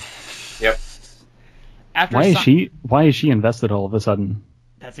 Yep. Why is she invested all of a sudden?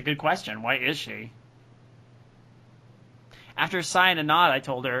 That's a good question. Why is she? After a sigh and a nod, I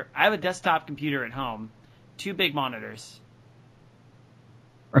told her, "I have a desktop computer at home. 2 big monitors."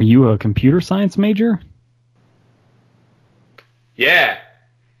 Are you a computer science major? Yeah.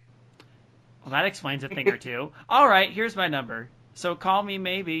 Well, that explains a thing or two. All right, here's my number. So call me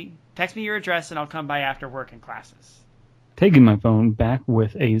maybe. Text me your address and I'll come by after work and classes. Taking my phone back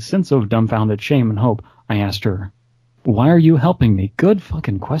with a sense of dumbfounded shame and hope, I asked her, "Why are you helping me?" Good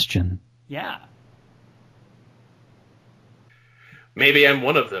fucking question. Yeah. "Maybe I'm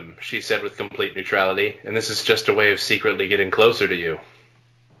one of them," she said with complete neutrality, "and this is just a way of secretly getting closer to you."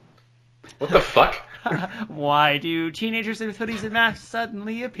 What the fuck? Why do teenagers with hoodies and masks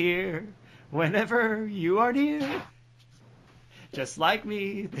suddenly appear whenever you are near? Just like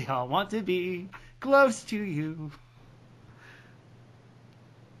me, they all want to be close to you.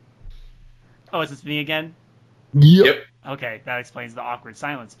 Oh, is this me again? Yep. Okay, that explains the awkward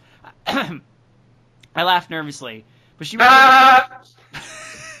silence. I laughed nervously, but she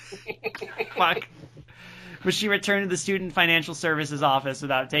Fuck. But she returned to the Student Financial Services office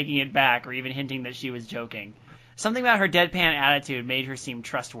without taking it back or even hinting that she was joking. Something about her deadpan attitude made her seem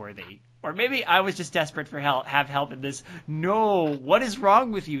trustworthy. Or maybe I was just desperate for have help in this. No, what is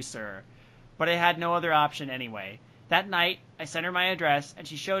wrong with you, sir? But I had no other option anyway. That night, I sent her my address, and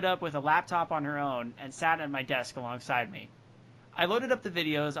she showed up with a laptop on her own and sat at my desk alongside me. I loaded up the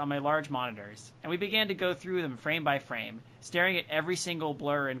videos on my large monitors, and we began to go through them frame by frame, staring at every single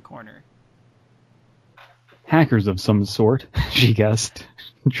blur and corner. Hackers of some sort, she guessed,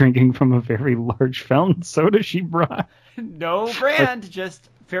 drinking from a very large fountain soda she brought. No brand, just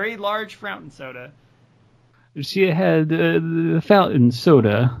very large fountain soda. She had the fountain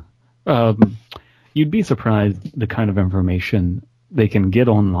soda. You'd be surprised the kind of information they can get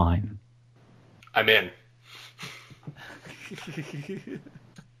online. I'm in.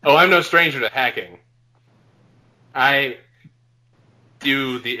 Oh, I'm no stranger to hacking. I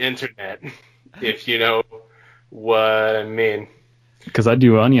do the internet, if you know what I mean. Because I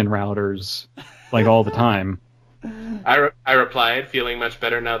do onion routers, like, all the time. I replied, feeling much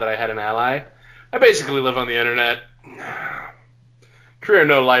better now that I had an ally. I basically live on the internet. Career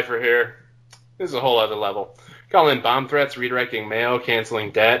no lifer here. This is a whole other level. Calling bomb threats, redirecting mail,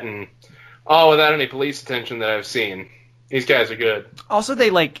 canceling debt, and all without any police attention that I've seen. These guys are good. Also,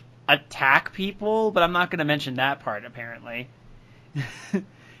 they, like, attack people, but I'm not going to mention that part, apparently.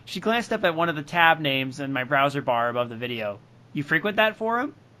 She glanced up at one of the tab names in my browser bar above the video. You frequent that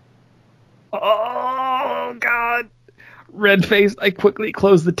forum? Oh, God. Red-faced, I quickly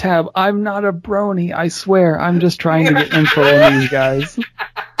closed the tab. I'm not a brony, I swear. I'm just trying to get info on these guys.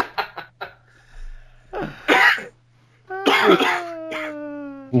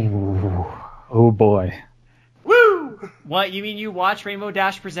 Ooh. Oh, boy. Woo! What, you mean you watch Rainbow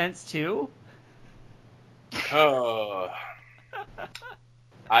Dash Presents too? Oh.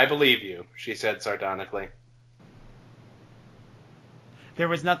 I believe you, she said sardonically. There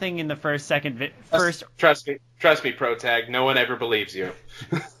was nothing in the first. Trust me, Protag. No one ever believes you.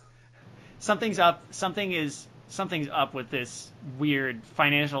 Something's up with this weird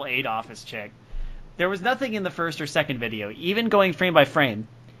financial aid office chick. There was nothing in the first or second video, even going frame by frame.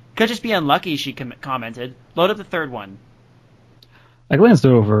 Could just be unlucky, she commented. Load up the third one. I glanced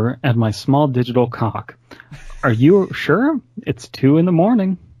over at my small digital cock. Are you sure? It's 2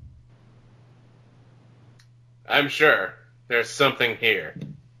 a.m. I'm sure. There's something here.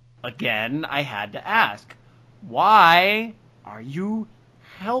 Again, I had to ask, why are you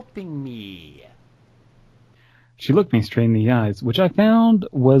helping me? She looked me straight in the eyes, which I found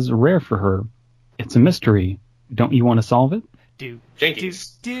was rare for her. It's a mystery. Don't you want to solve it?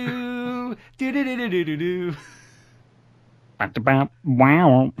 Jenkins. Do.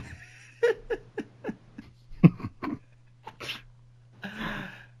 Wow.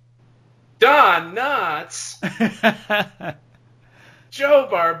 Don Knotts. Joe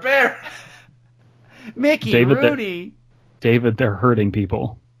Barbera. Mickey Rooney. David, they're hurting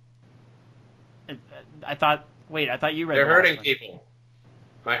people. I thought you read. They're hurting people.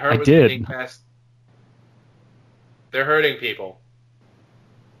 My heart was did. beating fast. They're hurting people.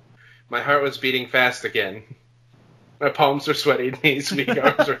 My heart was beating fast again. My palms are sweaty, knees weak,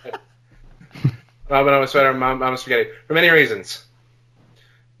 arms are red. Mom and I was sweating, Mom was spaghetti. For many reasons.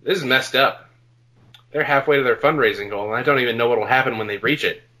 This is messed up. They're halfway to their fundraising goal, and I don't even know what will happen when they reach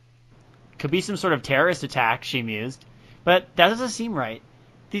it. Could be some sort of terrorist attack, she mused. But that doesn't seem right.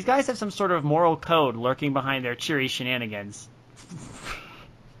 These guys have some sort of moral code lurking behind their cheery shenanigans.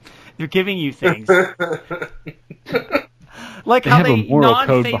 They're giving you things. Like they how have they a moral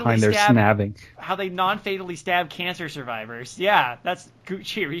code behind their snabbing. How they non-fatally stab cancer survivors. Yeah, that's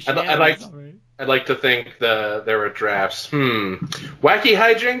cheery shenanigans. I'd like to think there were drafts. Wacky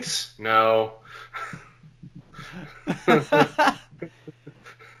hijinks? No.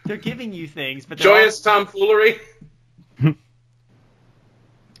 They're giving you things, but joyous tomfoolery?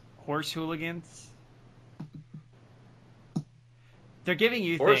 Horse hooligans? They're giving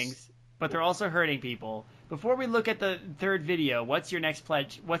you things, but they're also hurting people. Before we look at the third video, what's the next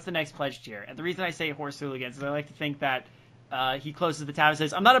pledge tier? And the reason I say horse hooligans is I like to think that he closes the tab and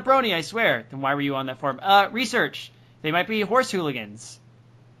says, I'm not a brony, I swear. Then why were you on that forum? Research. They might be horse hooligans.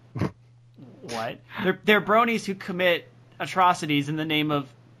 What? They're bronies who commit atrocities in the name of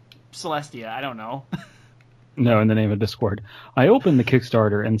Celestia. I don't know. No, in the name of Discord. I opened the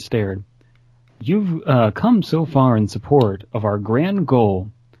Kickstarter and stared. You've come so far in support of our grand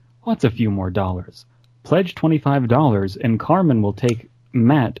goal. What's a few more dollars? Pledge $25 and Carmen will take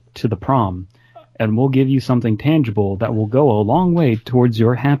Matt to the prom. And we'll give you something tangible that will go a long way towards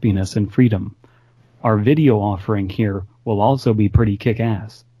your happiness and freedom. Our video offering here will also be pretty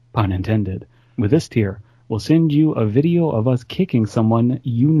kick-ass, pun intended. With this tier, we'll send you a video of us kicking someone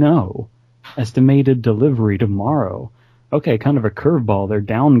you know. estimated delivery tomorrow. Okay, kind of a curveball. They're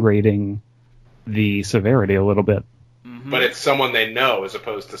downgrading the severity a little bit. But it's someone they know as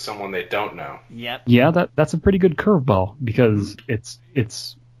opposed to someone they don't know. Yep. Yeah, that's a pretty good curveball because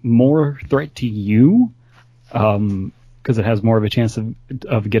it's more threat to you, because it has more of a chance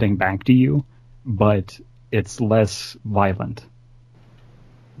of getting back to you, but it's less violent.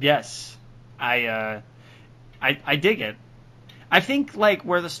 Yes, I dig it. I think like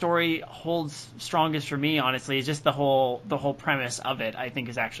where the story holds strongest for me, honestly, is just the whole premise of it. I think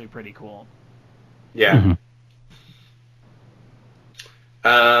is actually pretty cool. Yeah. Mm-hmm.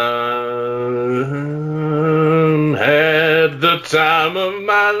 Had the time of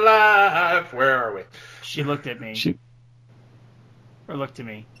my life. Where are we? She looked at me. Or looked to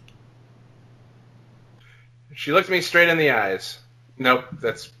me. She looked me straight in the eyes. Nope,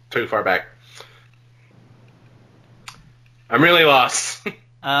 that's too far back. I'm really lost.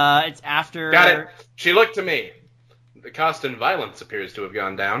 It's after... Got it. She looked to me. The cost in violence appears to have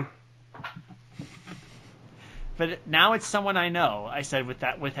gone down. But now it's someone I know, I said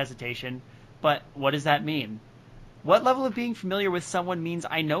with hesitation. But what does that mean? What level of being familiar with someone means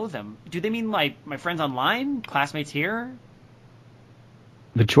I know them? Do they mean like my friends online? Classmates here?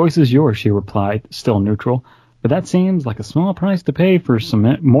 The choice is yours, she replied, still neutral. But that seems like a small price to pay for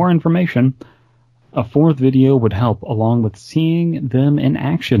some more information. A fourth video would help, along with seeing them in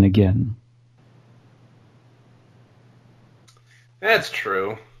action again. That's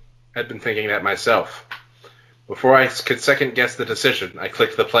true. I'd been thinking that myself. Before I could second-guess the decision, I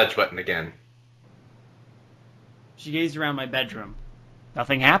clicked the pledge button again. She gazed around my bedroom.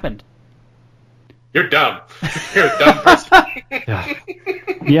 Nothing happened. You're dumb. You're a dumb person.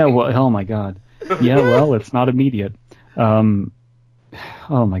 Yeah, well, oh my god. Yeah, well, it's not immediate. Oh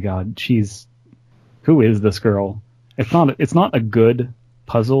my god, who is this girl? It's not a good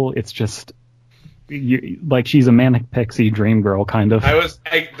puzzle, it's just... like she's a manic pixie dream girl, kind of.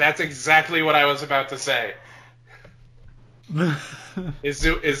 That's exactly what I was about to say. Is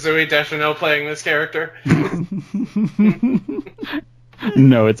Zooey Deschanel playing this character?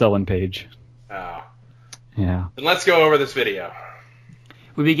 No, it's Ellen Page. Oh. Yeah. Then let's go over this video.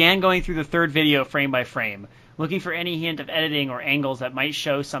 We began going through the third video frame by frame, looking for any hint of editing or angles that might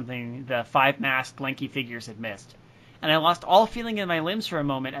show something the 5 masked, lanky figures had missed. And I lost all feeling in my limbs for a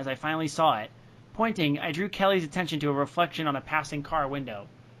moment as I finally saw it. Pointing, I drew Kelly's attention to a reflection on a passing car window.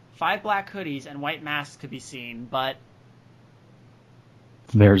 5 black hoodies and white masks could be seen, but...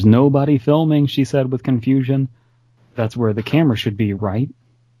 There's nobody filming, she said with confusion. That's where the camera should be, right?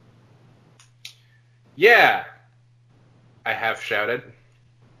 Yeah, I half shouted.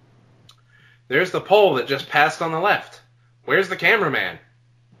 There's the pole that just passed on the left. Where's the cameraman?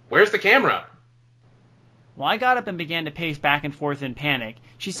 Where's the camera? While I got up and began to pace back and forth in panic,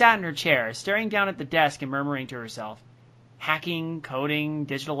 she sat in her chair, staring down at the desk and murmuring to herself. Hacking, coding,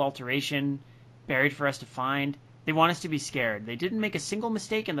 digital alteration, buried for us to find. They want us to be scared. They didn't make a single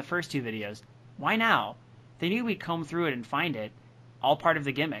mistake in the first 2 videos. Why now? They knew we'd comb through it and find it. All part of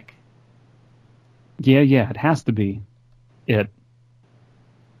the gimmick. Yeah, it has to be.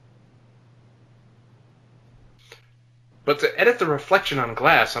 But to edit the reflection on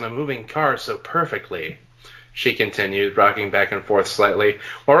glass on a moving car so perfectly, she continued, rocking back and forth slightly.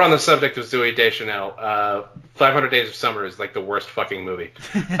 While we're on the subject of Zooey Deschanel, 500 Days of Summer is like the worst fucking movie.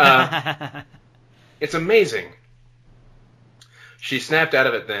 It's amazing. She snapped out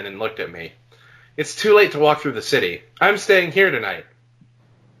of it then and looked at me. It's too late to walk through the city. I'm staying here tonight.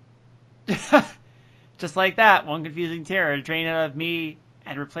 Just like that, one confusing terror drained out of me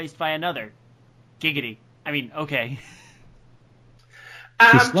and replaced by another. Giggity. I mean, okay.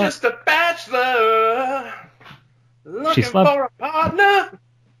 I'm just a bachelor looking for a partner.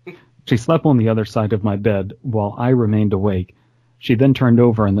 She slept on the other side of my bed while I remained awake. She then turned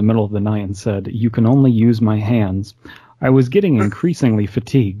over in the middle of the night and said, "You can only use my hands." I was getting increasingly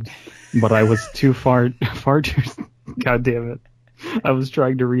fatigued, but I was far too... God damn it. I was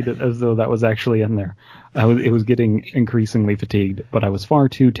trying to read it as though that was actually in there. It was getting increasingly fatigued, but I was far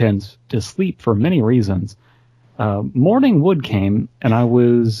too tense to sleep for many reasons. Morning wood came, and I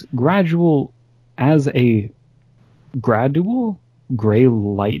was gradual gray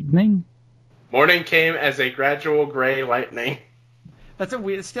lightning? Morning came as a gradual gray lightning. That's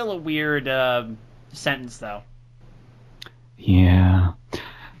still a weird sentence, though. Yeah.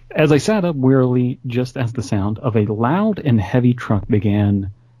 As I sat up wearily, just as the sound of a loud and heavy truck began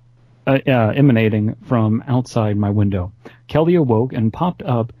emanating from outside my window, Kelly awoke and popped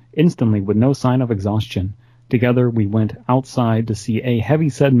up instantly with no sign of exhaustion. Together, we went outside to see a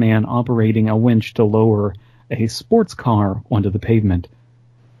heavy-set man operating a winch to lower a sports car onto the pavement.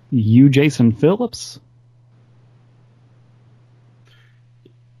 You Jason Phillips?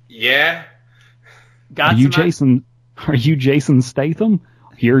 Yeah. Got Are you some Jason? Are you Jason Statham?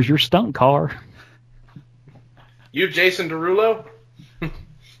 Here's your stunt car. You Jason Derulo?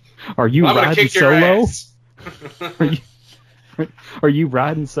 Are you I'm gonna riding kick your solo? ass. Are you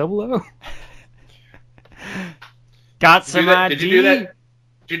riding solo? Got some ID? Did you do that?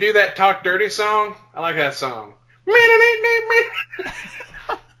 Did you do that Talk Dirty song? I like that song.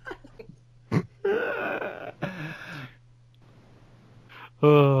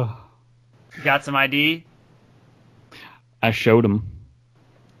 Got some ID? I showed him.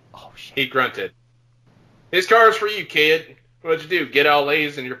 Oh, shit. He grunted. This car's for you, kid. What'd you do? Get all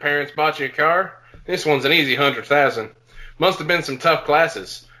A's and your parents bought you a car? This one's an easy 100,000. Must have been some tough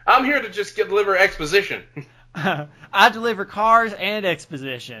classes. I'm here to just deliver exposition. I deliver cars and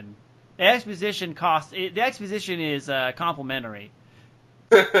exposition. The exposition is complimentary.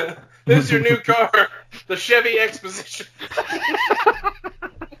 This is your new car, the Chevy Exposition.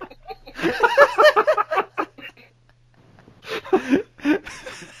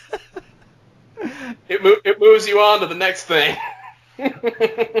 It moves you on to the next thing.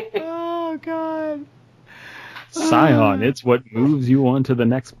 Oh, God. Scion, it's what moves you on to the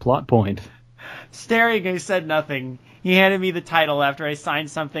next plot point. Staring, I said nothing. He handed me the title after I signed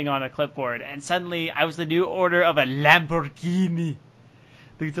something on a clipboard, and suddenly I was the new order of a Lamborghini.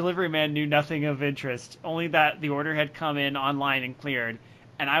 The delivery man knew nothing of interest, only that the order had come in online and cleared,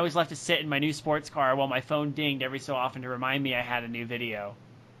 and I was left to sit in my new sports car while my phone dinged every so often to remind me I had a new video.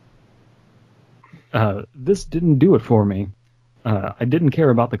 This didn't do it for me. I didn't care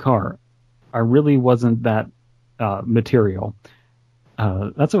about the car. I really wasn't that material.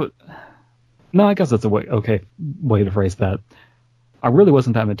 I guess that's a way to phrase that. I really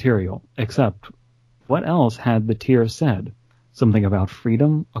wasn't that material, except what else had the tier said? Something about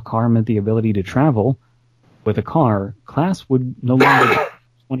freedom, a car meant the ability to travel. With a car, class would no longer be a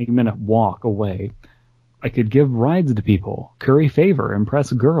 20-minute walk away. I could give rides to people, curry favor,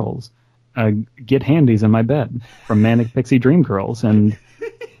 impress girls, get handies in my bed from Manic Pixie Dream Girls and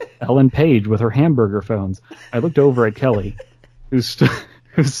Ellen Page with her hamburger phones. I looked over at Kelly, who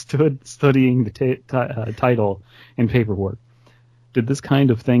stood studying the title and paperwork. Did this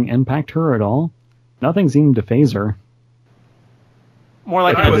kind of thing impact her at all? Nothing seemed to faze her. More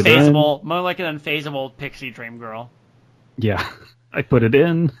like an unfazable Pixie Dream Girl. Yeah, I put it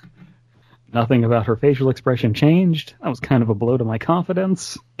in. Nothing about her facial expression changed. That was kind of a blow to my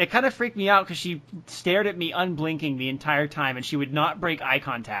confidence. It kind of freaked me out because she stared at me unblinking the entire time, and she would not break eye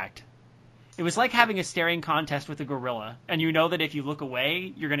contact. It was like having a staring contest with a gorilla, and you know that if you look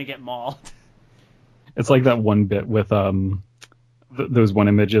away, you're going to get mauled. It's like that one bit with those one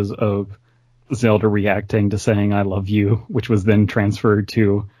images of Zelda reacting to saying "I love you," which was then transferred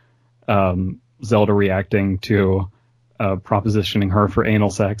to Zelda reacting to propositioning her for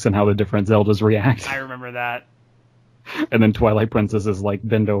anal sex and how the different Zeldas react. I remember that. And then Twilight Princess is like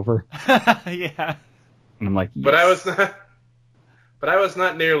bend over. Yeah. And I'm like, yes. But I was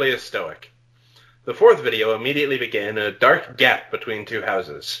not nearly as stoic. The fourth video immediately began in a dark gap between two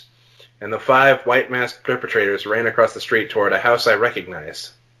houses, and the 5 white-masked perpetrators ran across the street toward a house I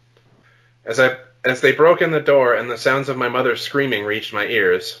recognized. As they broke in the door and the sounds of my mother's screaming reached my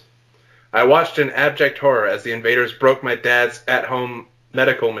ears, I watched in abject horror as the invaders broke my dad's at-home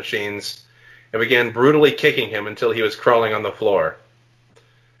medical machines and began brutally kicking him until he was crawling on the floor.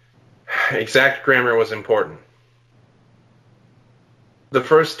 Exact grammar was important. The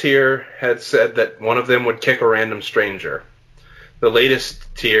first tier had said that one of them would kick a random stranger. The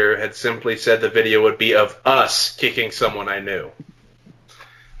latest tier had simply said the video would be of us kicking someone I knew.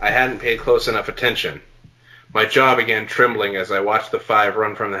 I hadn't paid close enough attention. My jaw began trembling as I watched the 5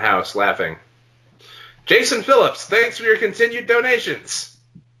 run from the house, laughing. Jason Phillips, thanks for your continued donations.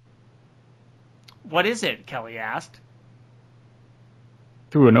 What is it? Kelly asked.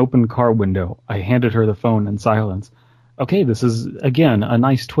 Through an open car window, I handed her the phone in silence. Okay, this is, again, a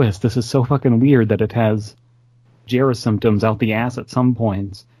nice twist. This is so fucking weird that it has Jera symptoms out the ass at some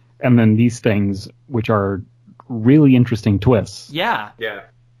points, and then these things, which are really interesting twists. Yeah. Yeah.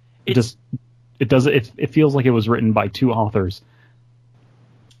 It feels like it was written by 2 authors.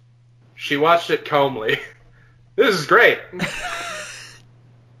 She watched it calmly. This is great.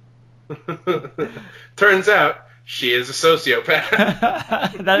 Turns out she is a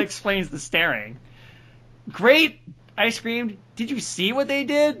sociopath. That explains the staring. Great! I screamed. Did you see what they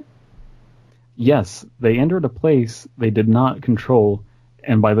did? Yes, they entered a place they did not control,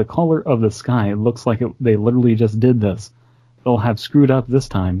 and by the color of the sky, it looks like they literally just did this. They'll have screwed up this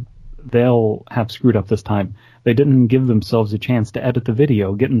time. They didn't give themselves a chance to edit the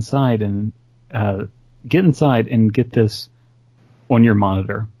video, get inside and get this on your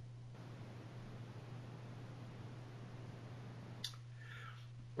monitor.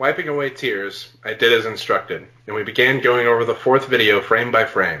 Wiping away tears, I did as instructed, and we began going over the fourth video frame by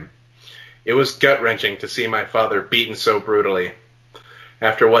frame. It was gut-wrenching to see my father beaten so brutally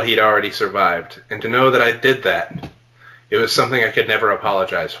after what he'd already survived, and to know that I did that. It was something I could never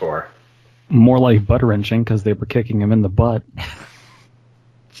apologize for. More like butt-wrenching because they were kicking him in the butt.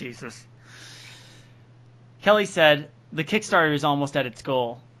 Jesus. Kelly said, the Kickstarter is almost at its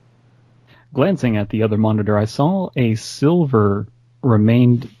goal. Glancing at the other monitor, I saw a sliver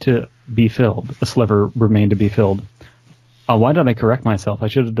remained to be filled. Why did I correct myself? I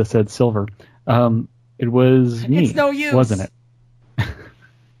should have just said silver. It was me. It's no use. Wasn't it?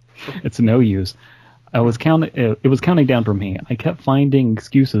 It's no use. It was counting down for me. I kept finding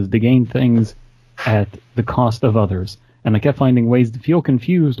excuses to gain things at the cost of others, and I kept finding ways to feel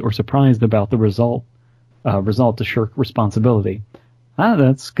confused or surprised about the result to shirk responsibility.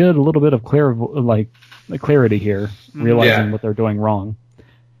 That's good. A little bit of clarity here, realizing what they're doing wrong.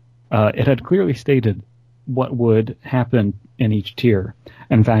 It had clearly stated what would happen in each tier.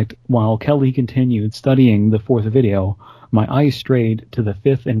 In fact, while Kelly continued studying the fourth video, my eyes strayed to the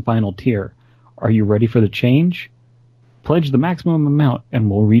fifth and final tier. Are you ready for the change? Pledge the maximum amount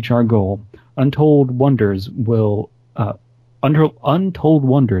and we'll reach our goal. Untold wonders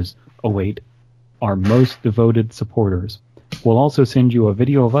await our most devoted supporters. We'll also send you a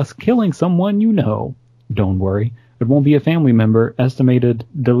video of us killing someone you know. Don't worry, it won't be a family member. Estimated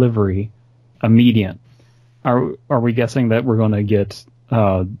delivery immediate. Are we guessing that we're going to get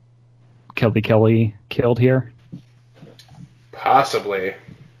Kelly killed here? Possibly.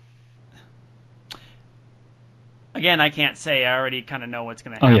 Again, I can't say. I already kind of know what's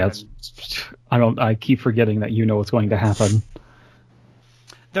going to happen. Oh yeah, I keep forgetting that you know what's going to happen.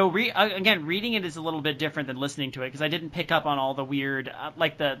 Though, again, reading it is a little bit different than listening to it because I didn't pick up on all the weird,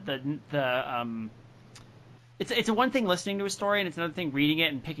 It's a one thing listening to a story, and it's another thing reading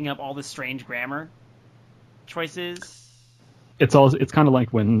it and picking up all the strange grammar choices. It's kind of like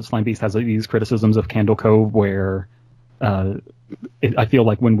when Slime Beast has these criticisms of Candle Cove, where I feel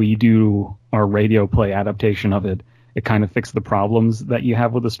like when we do our radio play adaptation of it, it kind of fixes the problems that you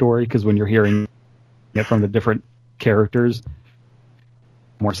have with the story, because when you're hearing it from the different characters,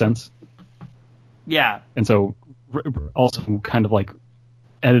 more sense. Yeah. And so also kind of like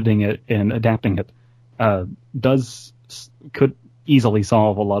editing it and adapting it could easily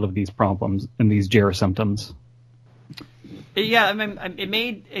solve a lot of these problems and these Jera symptoms. Yeah, I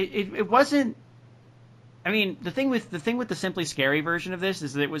mean, it wasn't. I mean, the thing with the Simply Scary version of this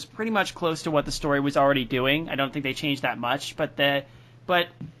is that it was pretty much close to what the story was already doing. I don't think they changed that much, but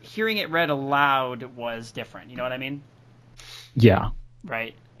hearing it read aloud was different. You know what I mean? Yeah.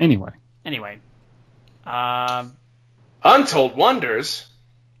 Right. Anyway. Untold Wonders?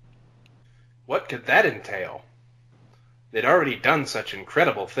 What could that entail? They'd already done such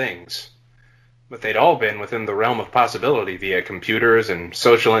incredible things, but they'd all been within the realm of possibility via computers and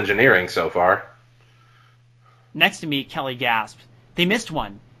social engineering so far. Next to me, Kelly gasped. They missed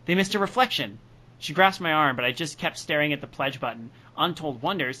one. They missed a reflection. She grasped my arm, but I just kept staring at the pledge button. Untold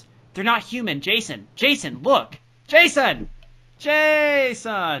Wonders? They're not human. Jason! Jason, look! Jason!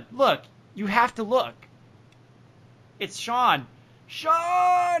 Jason! Look! You have to look. It's Sean.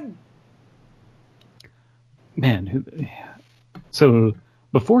 Sean! Man, so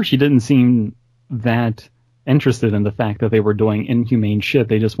before she didn't seem that interested in the fact that they were doing inhumane shit.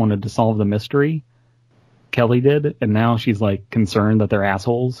 They just wanted to solve the mystery. Kelly did, and now she's like concerned that they're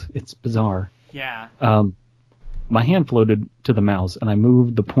assholes. It's bizarre. Yeah. My hand floated to the mouse, and I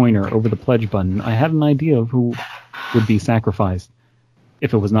moved the pointer over the pledge button. I had an idea of who would be sacrificed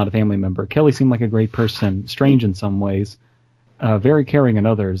if it was not a family member. Kelly seemed like a great person, strange in some ways, very caring in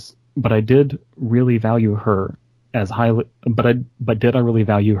others. But I did really value her as highly. But did I really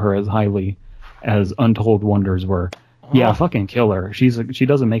value her as highly as Untold Wonders were? Oh. Yeah, fucking kill her. She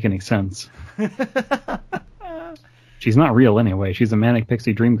doesn't make any sense. She's not real anyway. She's a manic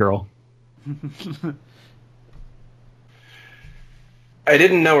pixie dream girl. I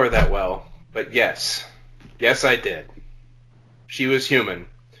didn't know her that well, but yes, I did. She was human,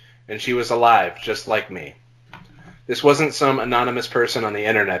 and she was alive just like me. This wasn't some anonymous person on the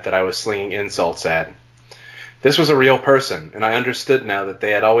internet that I was slinging insults at. This was a real person, and I understood now that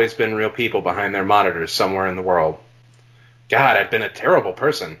they had always been real people behind their monitors somewhere in the world. God, I'd been a terrible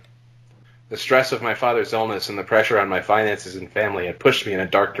person. The stress of my father's illness and the pressure on my finances and family had pushed me in a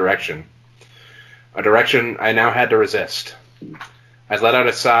dark direction. A direction I now had to resist. I let out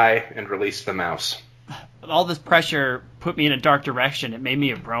a sigh and released the mouse. All this pressure put me in a dark direction. It made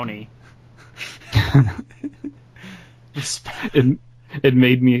me a brony. It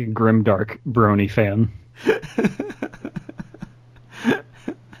made me a grimdark brony fan.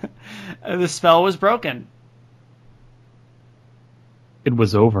 The spell was broken. It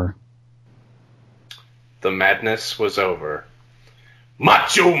was over. The madness was over.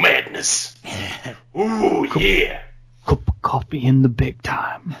 Macho madness. Ooh, yeah. Cup of coffee in the big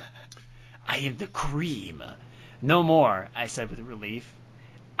time. I am the cream. No more, I said with relief.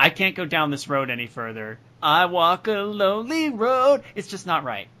 I can't go down this road any further. I walk a lonely road. It's just not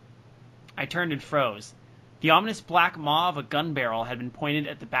right. I turned and froze. The ominous black maw of a gun barrel had been pointed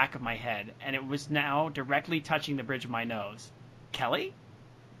at the back of my head, and it was now directly touching the bridge of my nose. Kelly?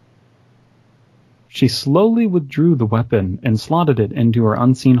 She slowly withdrew the weapon and slotted it into her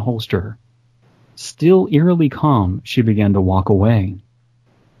unseen holster. Still eerily calm, she began to walk away.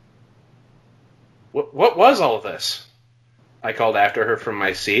 What was all this? I called after her from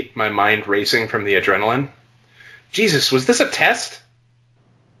my seat, my mind racing from the adrenaline. Jesus, was this a test?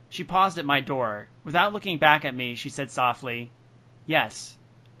 She paused at my door. Without looking back at me, she said softly, "Yes,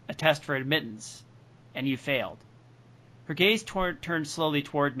 a test for admittance, and you failed." Her gaze turned slowly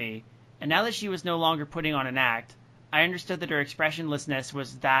toward me, and now that she was no longer putting on an act, I understood that her expressionlessness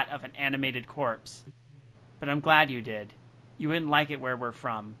was that of an animated corpse. But I'm glad you did. You wouldn't like it where we're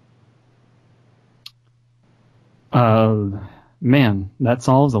from. Man, that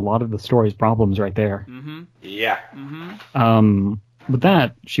solves a lot of the story's problems right there. Mm-hmm. Yeah. Mm-hmm. With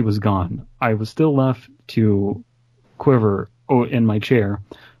that, she was gone. I was still left to quiver in my chair,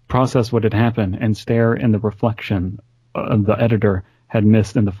 process what had happened, and stare in the reflection the editor had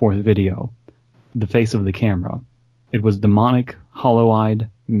missed in the fourth video. The face of the camera. It was demonic, hollow-eyed,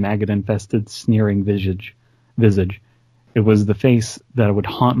 maggot-infested, sneering visage. It was the face that would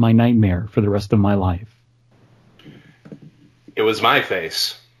haunt my nightmare for the rest of my life. It was my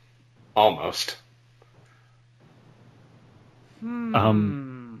face. Almost. I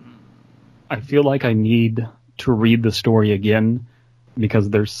feel like I need to read the story again because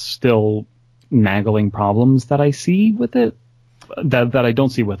there's still nagging problems that I see with it, that I don't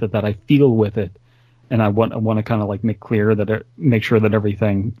see with it, that I feel with it, and I want to kind of like make sure that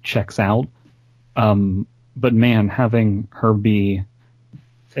everything checks out. But man, having her be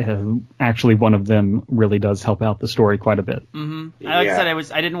actually one of them really does help out the story quite a bit. Mm-hmm. Like I said, I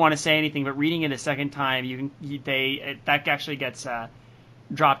didn't want to say anything, but reading it a second time, that actually gets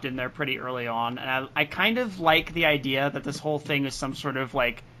dropped in there pretty early on, and I kind of like the idea that this whole thing is some sort of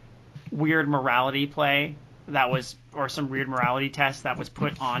like weird morality play or some weird morality test that was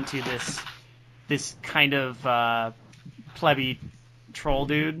put onto this kind of plebby troll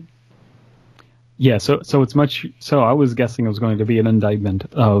dude. Yeah, so it's much. So I was guessing it was going to be an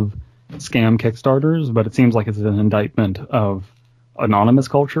indictment of scam Kickstarters, but it seems like it's an indictment of anonymous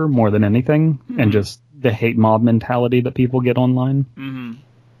culture more than anything, and just the hate mob mentality that people get online. Mm-hmm.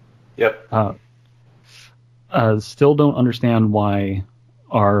 Yep. Still don't understand why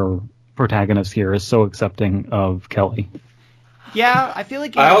our protagonist here is so accepting of Kelly. Yeah, I feel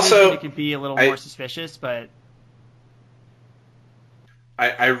like it could be a little more suspicious, but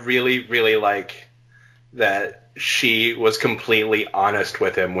I really, really like that she was completely honest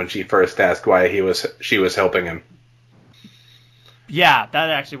with him when she first asked why she was helping him. Yeah, that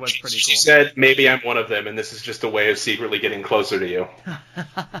actually was pretty cool. She said, "Maybe I'm one of them, and this is just a way of secretly getting closer to you."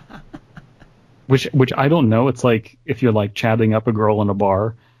 Which I don't know. It's like if you're like chatting up a girl in a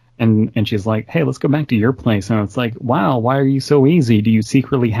bar, and she's like, "Hey, let's go back to your place," and it's like, "Wow, why are you so easy? Do you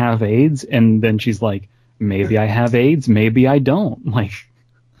secretly have AIDS?" And then she's like, "Maybe I have AIDS, maybe I don't." Like,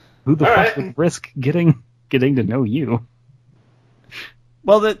 who the fuck would risk getting to know you?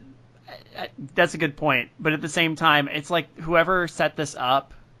 Well, that's a good point, but at the same time, it's like whoever set this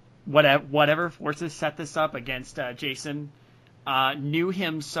up, whatever forces set this up against Jason, knew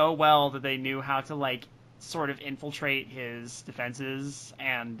him so well that they knew how to like sort of infiltrate his defenses,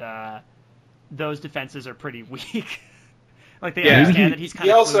 and those defenses are pretty weak. Like they understand that he's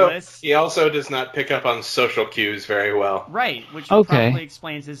kind of clueless. He also does not pick up on social cues very well. Right, which probably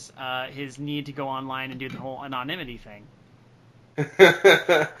explains his need to go online and do the whole anonymity thing.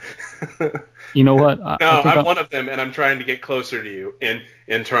 You know what? I'm one of them, and I'm trying to get closer to you. In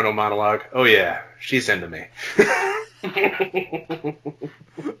internal monologue. Oh yeah, she's into me.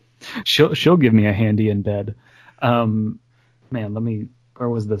 She'll give me a handy in bed. Man, where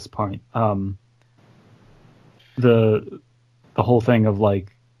was this part? The whole thing of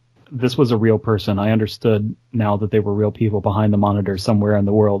like, this was a real person. I understood now that they were real people behind the monitor somewhere in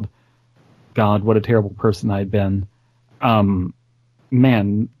the world. God, what a terrible person I'd been.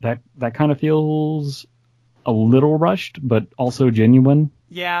 Man, that kind of feels a little rushed, but also genuine.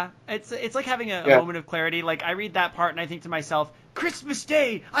 Yeah, it's like having a Yeah. moment of clarity. Like, I read that part and I think to myself, Christmas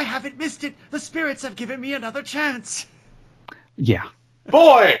Day! I haven't missed it! The spirits have given me another chance! Yeah.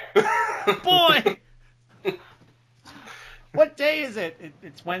 Boy! Boy! What day is it?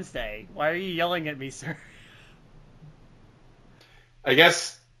 It's Wednesday. Why are you yelling at me, sir? I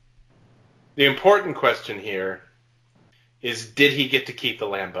guess the important question here is, did he get to keep the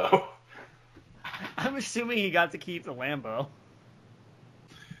Lambo? I'm assuming he got to keep the Lambo.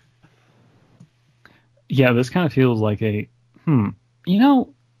 Yeah, this kind of feels like a, now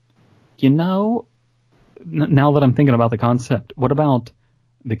that I'm thinking about the concept, what about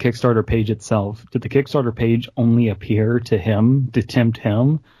the Kickstarter page itself? Did the Kickstarter page only appear to him to tempt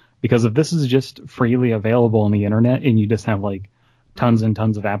him? Because if this is just freely available on the internet and you just have like tons and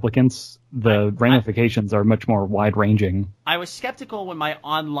tons of applicants, the ramifications are much more wide-ranging. I was skeptical when my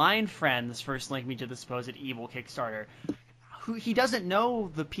online friends first linked me to the supposed evil Kickstarter. He doesn't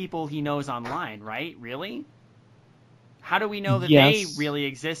know the people he knows online, right? Really? How do we know that they really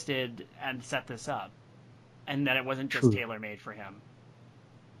existed and set this up, and that it wasn't just tailor-made for him?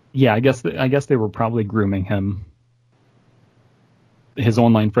 Yeah, I guess they were probably grooming him. His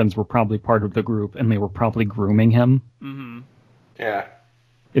online friends were probably part of the group, and they were probably grooming him. Mm-hmm. Yeah.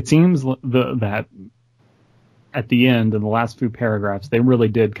 It seems that at the end, in the last few paragraphs, they really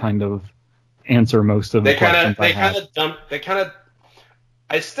did kind of answer most of the questions I had.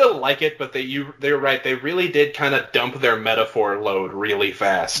 I still like it, but they're right. They really did kind of dump their metaphor load really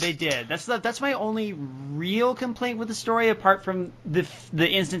fast. They did. That's my only real complaint with the story, apart from the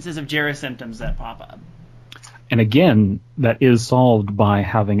instances of Jarrah symptoms that pop up. And again, that is solved by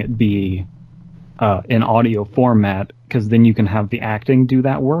having it be in audio format, because then you can have the acting do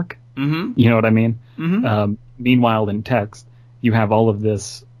that work. Mm-hmm. You know what I mean? Mm-hmm. Meanwhile, in text, you have all of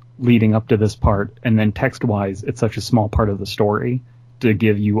this leading up to this part, and then text-wise, it's such a small part of the story to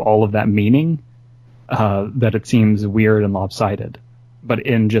give you all of that meaning that it seems weird and lopsided. But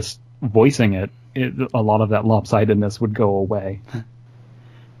in just voicing it, a lot of that lopsidedness would go away.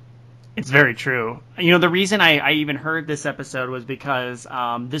 It's very true. You know, the reason I even heard this episode was because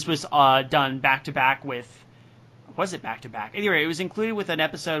this was done back-to-back with... Was it back-to-back? Anyway, it was included with an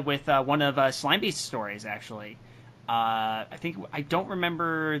episode with one of Slimebeast's stories, actually. I don't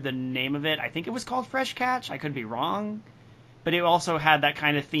remember the name of it. I think it was called Fresh Catch. I could be wrong. But it also had that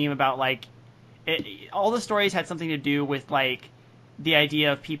kind of theme about, like... all the stories had something to do with, like, the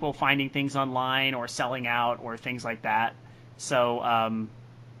idea of people finding things online or selling out or things like that. So,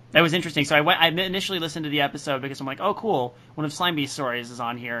 that was interesting. So I initially listened to the episode because I'm like, oh, cool. One of Slimebeast's stories is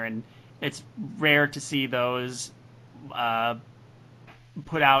on here, and it's rare to see those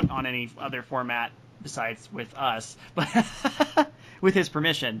put out on any other format besides with us, but with his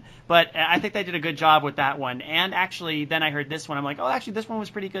permission. But I think they did a good job with that one. And actually, then I heard this one. I'm like, oh, actually, this one was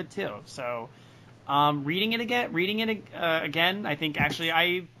pretty good too. So reading it again, I think actually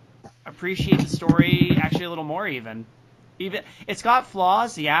I appreciate the story actually a little more even. It's got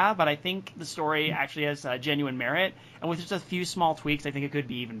flaws, yeah, but I think the story actually has genuine merit, and with just a few small tweaks, I think it could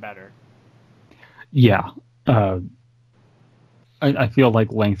be even better. Yeah. I feel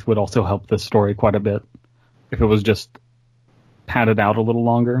like length would also help this story quite a bit if it was just padded out a little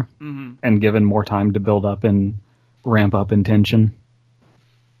longer and given more time to build up and ramp up in tension.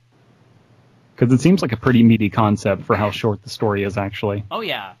 Because it seems like a pretty meaty concept for how short the story is, actually. Oh,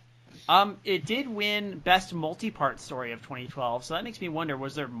 yeah. It did win Best Multi-Part Story of 2012, so that makes me wonder,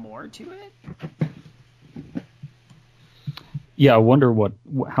 was there more to it? Yeah, I wonder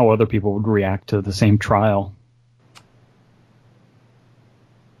how other people would react to the same trial.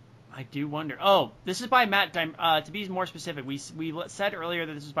 I do wonder. Oh, this is by Matt. To be more specific, we said earlier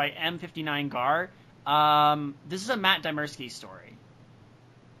that this was by M59 Gar. This is a Matt Dymersky story.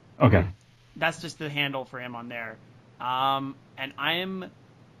 Okay. That's just the handle for him on there. And I'm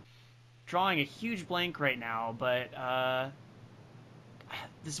drawing a huge blank right now, but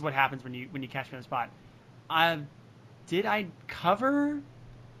this is what happens when you catch me on the spot. Did I cover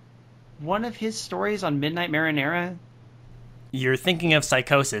one of his stories on Midnight Marinara? You're thinking of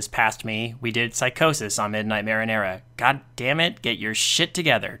Psychosis past me. We did Psychosis on Midnight Marinara. God damn it, get your shit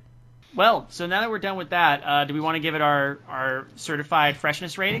together. Well, so now that we're done with that, do we want to give it our certified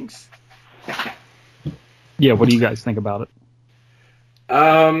freshness ratings? Yeah, what do you guys think about it?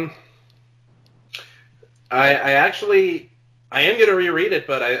 I am going to reread it,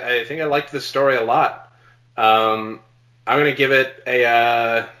 but I think I liked this story a lot. I'm going to give it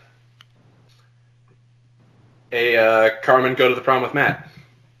a Carmen Go to the Prom with Matt.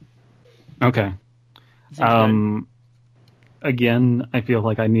 Okay. Again, I feel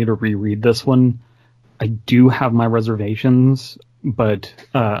like I need to reread this one. I do have my reservations, but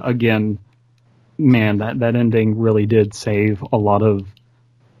again, man, that ending really did save a lot of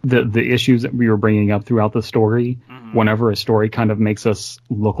the issues that we were bringing up throughout the story. Whenever a story kind of makes us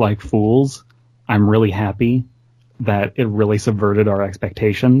look like fools, I'm really happy that it really subverted our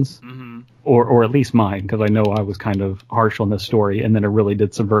expectations, or at least mine, because I know I was kind of harsh on this story, and then it really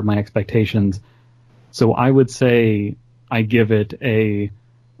did subvert my expectations. So I would say I give it a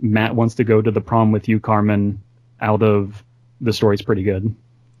Matt wants to go to the prom with you, Carmen, out of the story's pretty good.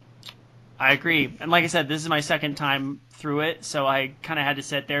 I agree. And like I said, this is my second time through it, so I kind of had to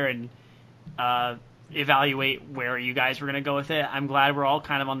sit there and evaluate where you guys were going to go with it. I'm glad we're all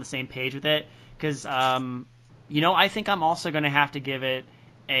kind of on the same page with it, because, I think I'm also going to have to give it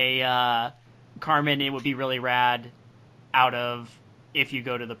a Carmen, it would be really rad out of if you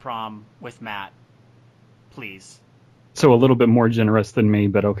go to the prom with Matt. Please. So a little bit more generous than me,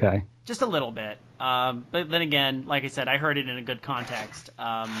 but okay. Just a little bit. But then again, like I said, I heard it in a good context.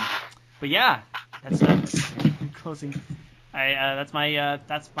 But yeah, that's closing. That's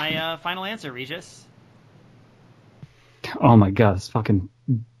my final answer, Regis. Oh my god, it's fucking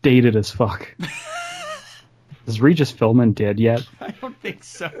dated as fuck. Is Regis Philbin dead yet? I don't think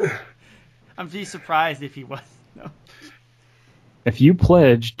so. I'd be surprised if he was. No. If you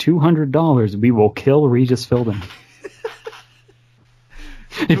pledge $200, we will kill Regis Philbin.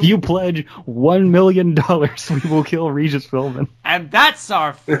 If you pledge $1 million, we will kill Regis Philbin. And that's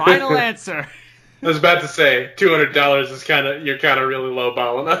our final answer. I was about to say, $200 is you're kind of really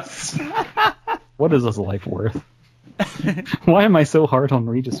lowballing us. What is this life worth? Why am I so hard on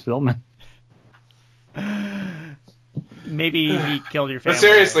Regis Philbin? Maybe he killed your family.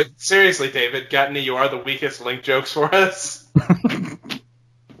 But seriously, David, got any You Are the Weakest Link jokes for us?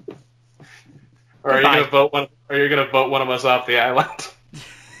 Or are you gonna vote one? Are you gonna vote one of us off the island?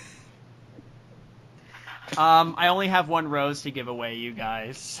 I only have one rose to give away, you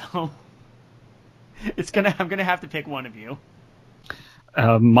guys, so I'm gonna have to pick one of you.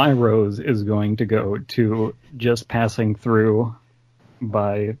 My rose is going to go to Just Passing Through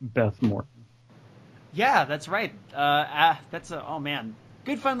by Beth Morton. Yeah, that's right. Oh man,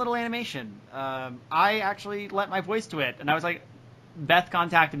 good fun little animation. I actually lent my voice to it, and I was like, Beth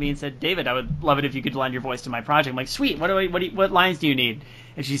contacted me and said, David, I would love it if you could lend your voice to my project. I'm like, sweet. What lines do you need?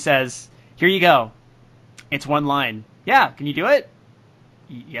 And she says, here you go. It's one line. Yeah, can you do it?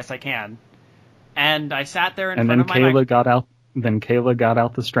 Yes, I can. And I sat there in front of my Then Kayla got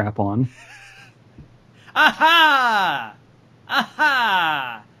out the strap-on. Aha!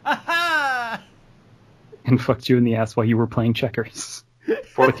 Aha! Aha! And fucked you in the ass while you were playing checkers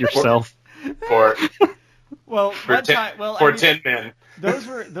with yourself. For 10 men.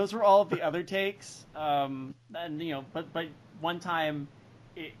 Those were all of the other takes. And but one time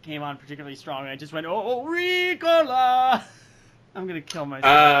it came on particularly strong, and I just went, "Oh, Ricola!" I'm gonna kill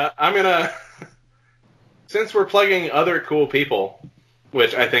myself. Since we're plugging other cool people,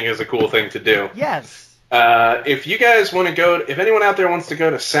 which I think is a cool thing to do. Yes. If you guys want to if anyone out there wants to go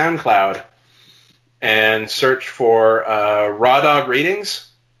to SoundCloud and search for Raw Dog Readings.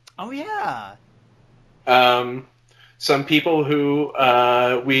 Oh yeah. Some people who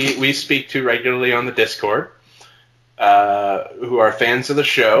we speak to regularly on the Discord, who are fans of the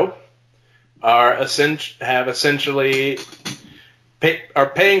show, are essentially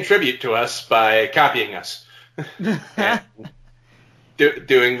paying tribute to us by copying us, and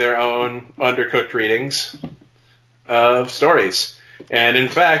doing their own undercooked readings of stories. And in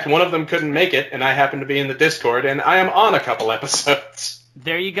fact, one of them couldn't make it, and I happen to be in the Discord, and I am on a couple episodes.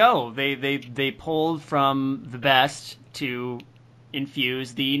 There you go. They pulled from the best to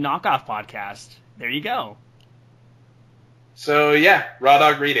infuse the knockoff podcast. There you go. So yeah, Raw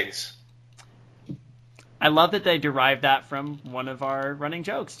Dog Readings. I love that they derived that from one of our running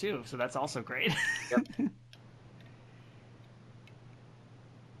jokes too. So that's also great. Yep.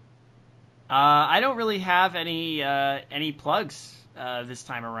 I don't really have any plugs this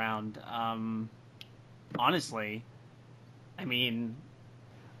time around. Honestly, I mean.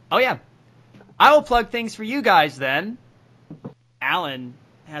 Oh, yeah. I will plug things for you guys, then. Alan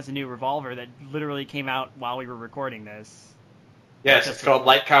has a new revolver that literally came out while we were recording this. Yes, it's called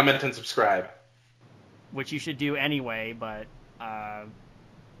Like, Comment, and Subscribe. Which you should do anyway, but...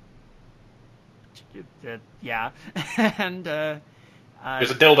 yeah. And... there's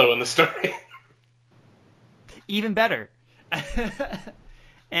a dildo in the story. Even better.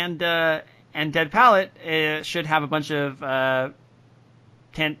 And Dead Palette should have a bunch of...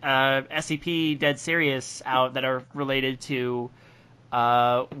 SCP Dead Serious out that are related to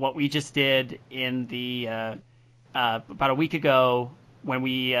what we just did in the about a week ago when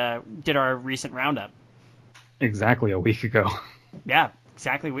we did our recent roundup. Exactly a week ago. Yeah,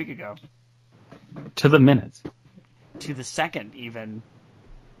 exactly a week ago. To the minute. To the second, even.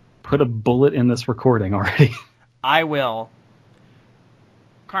 Put a bullet in this recording already. I will.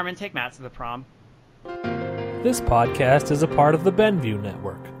 Carmen, take Matt to the prom. This podcast is a part of the Benview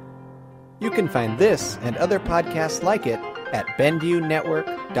Network. You can find this and other podcasts like it at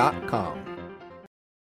BenviewNetwork.com.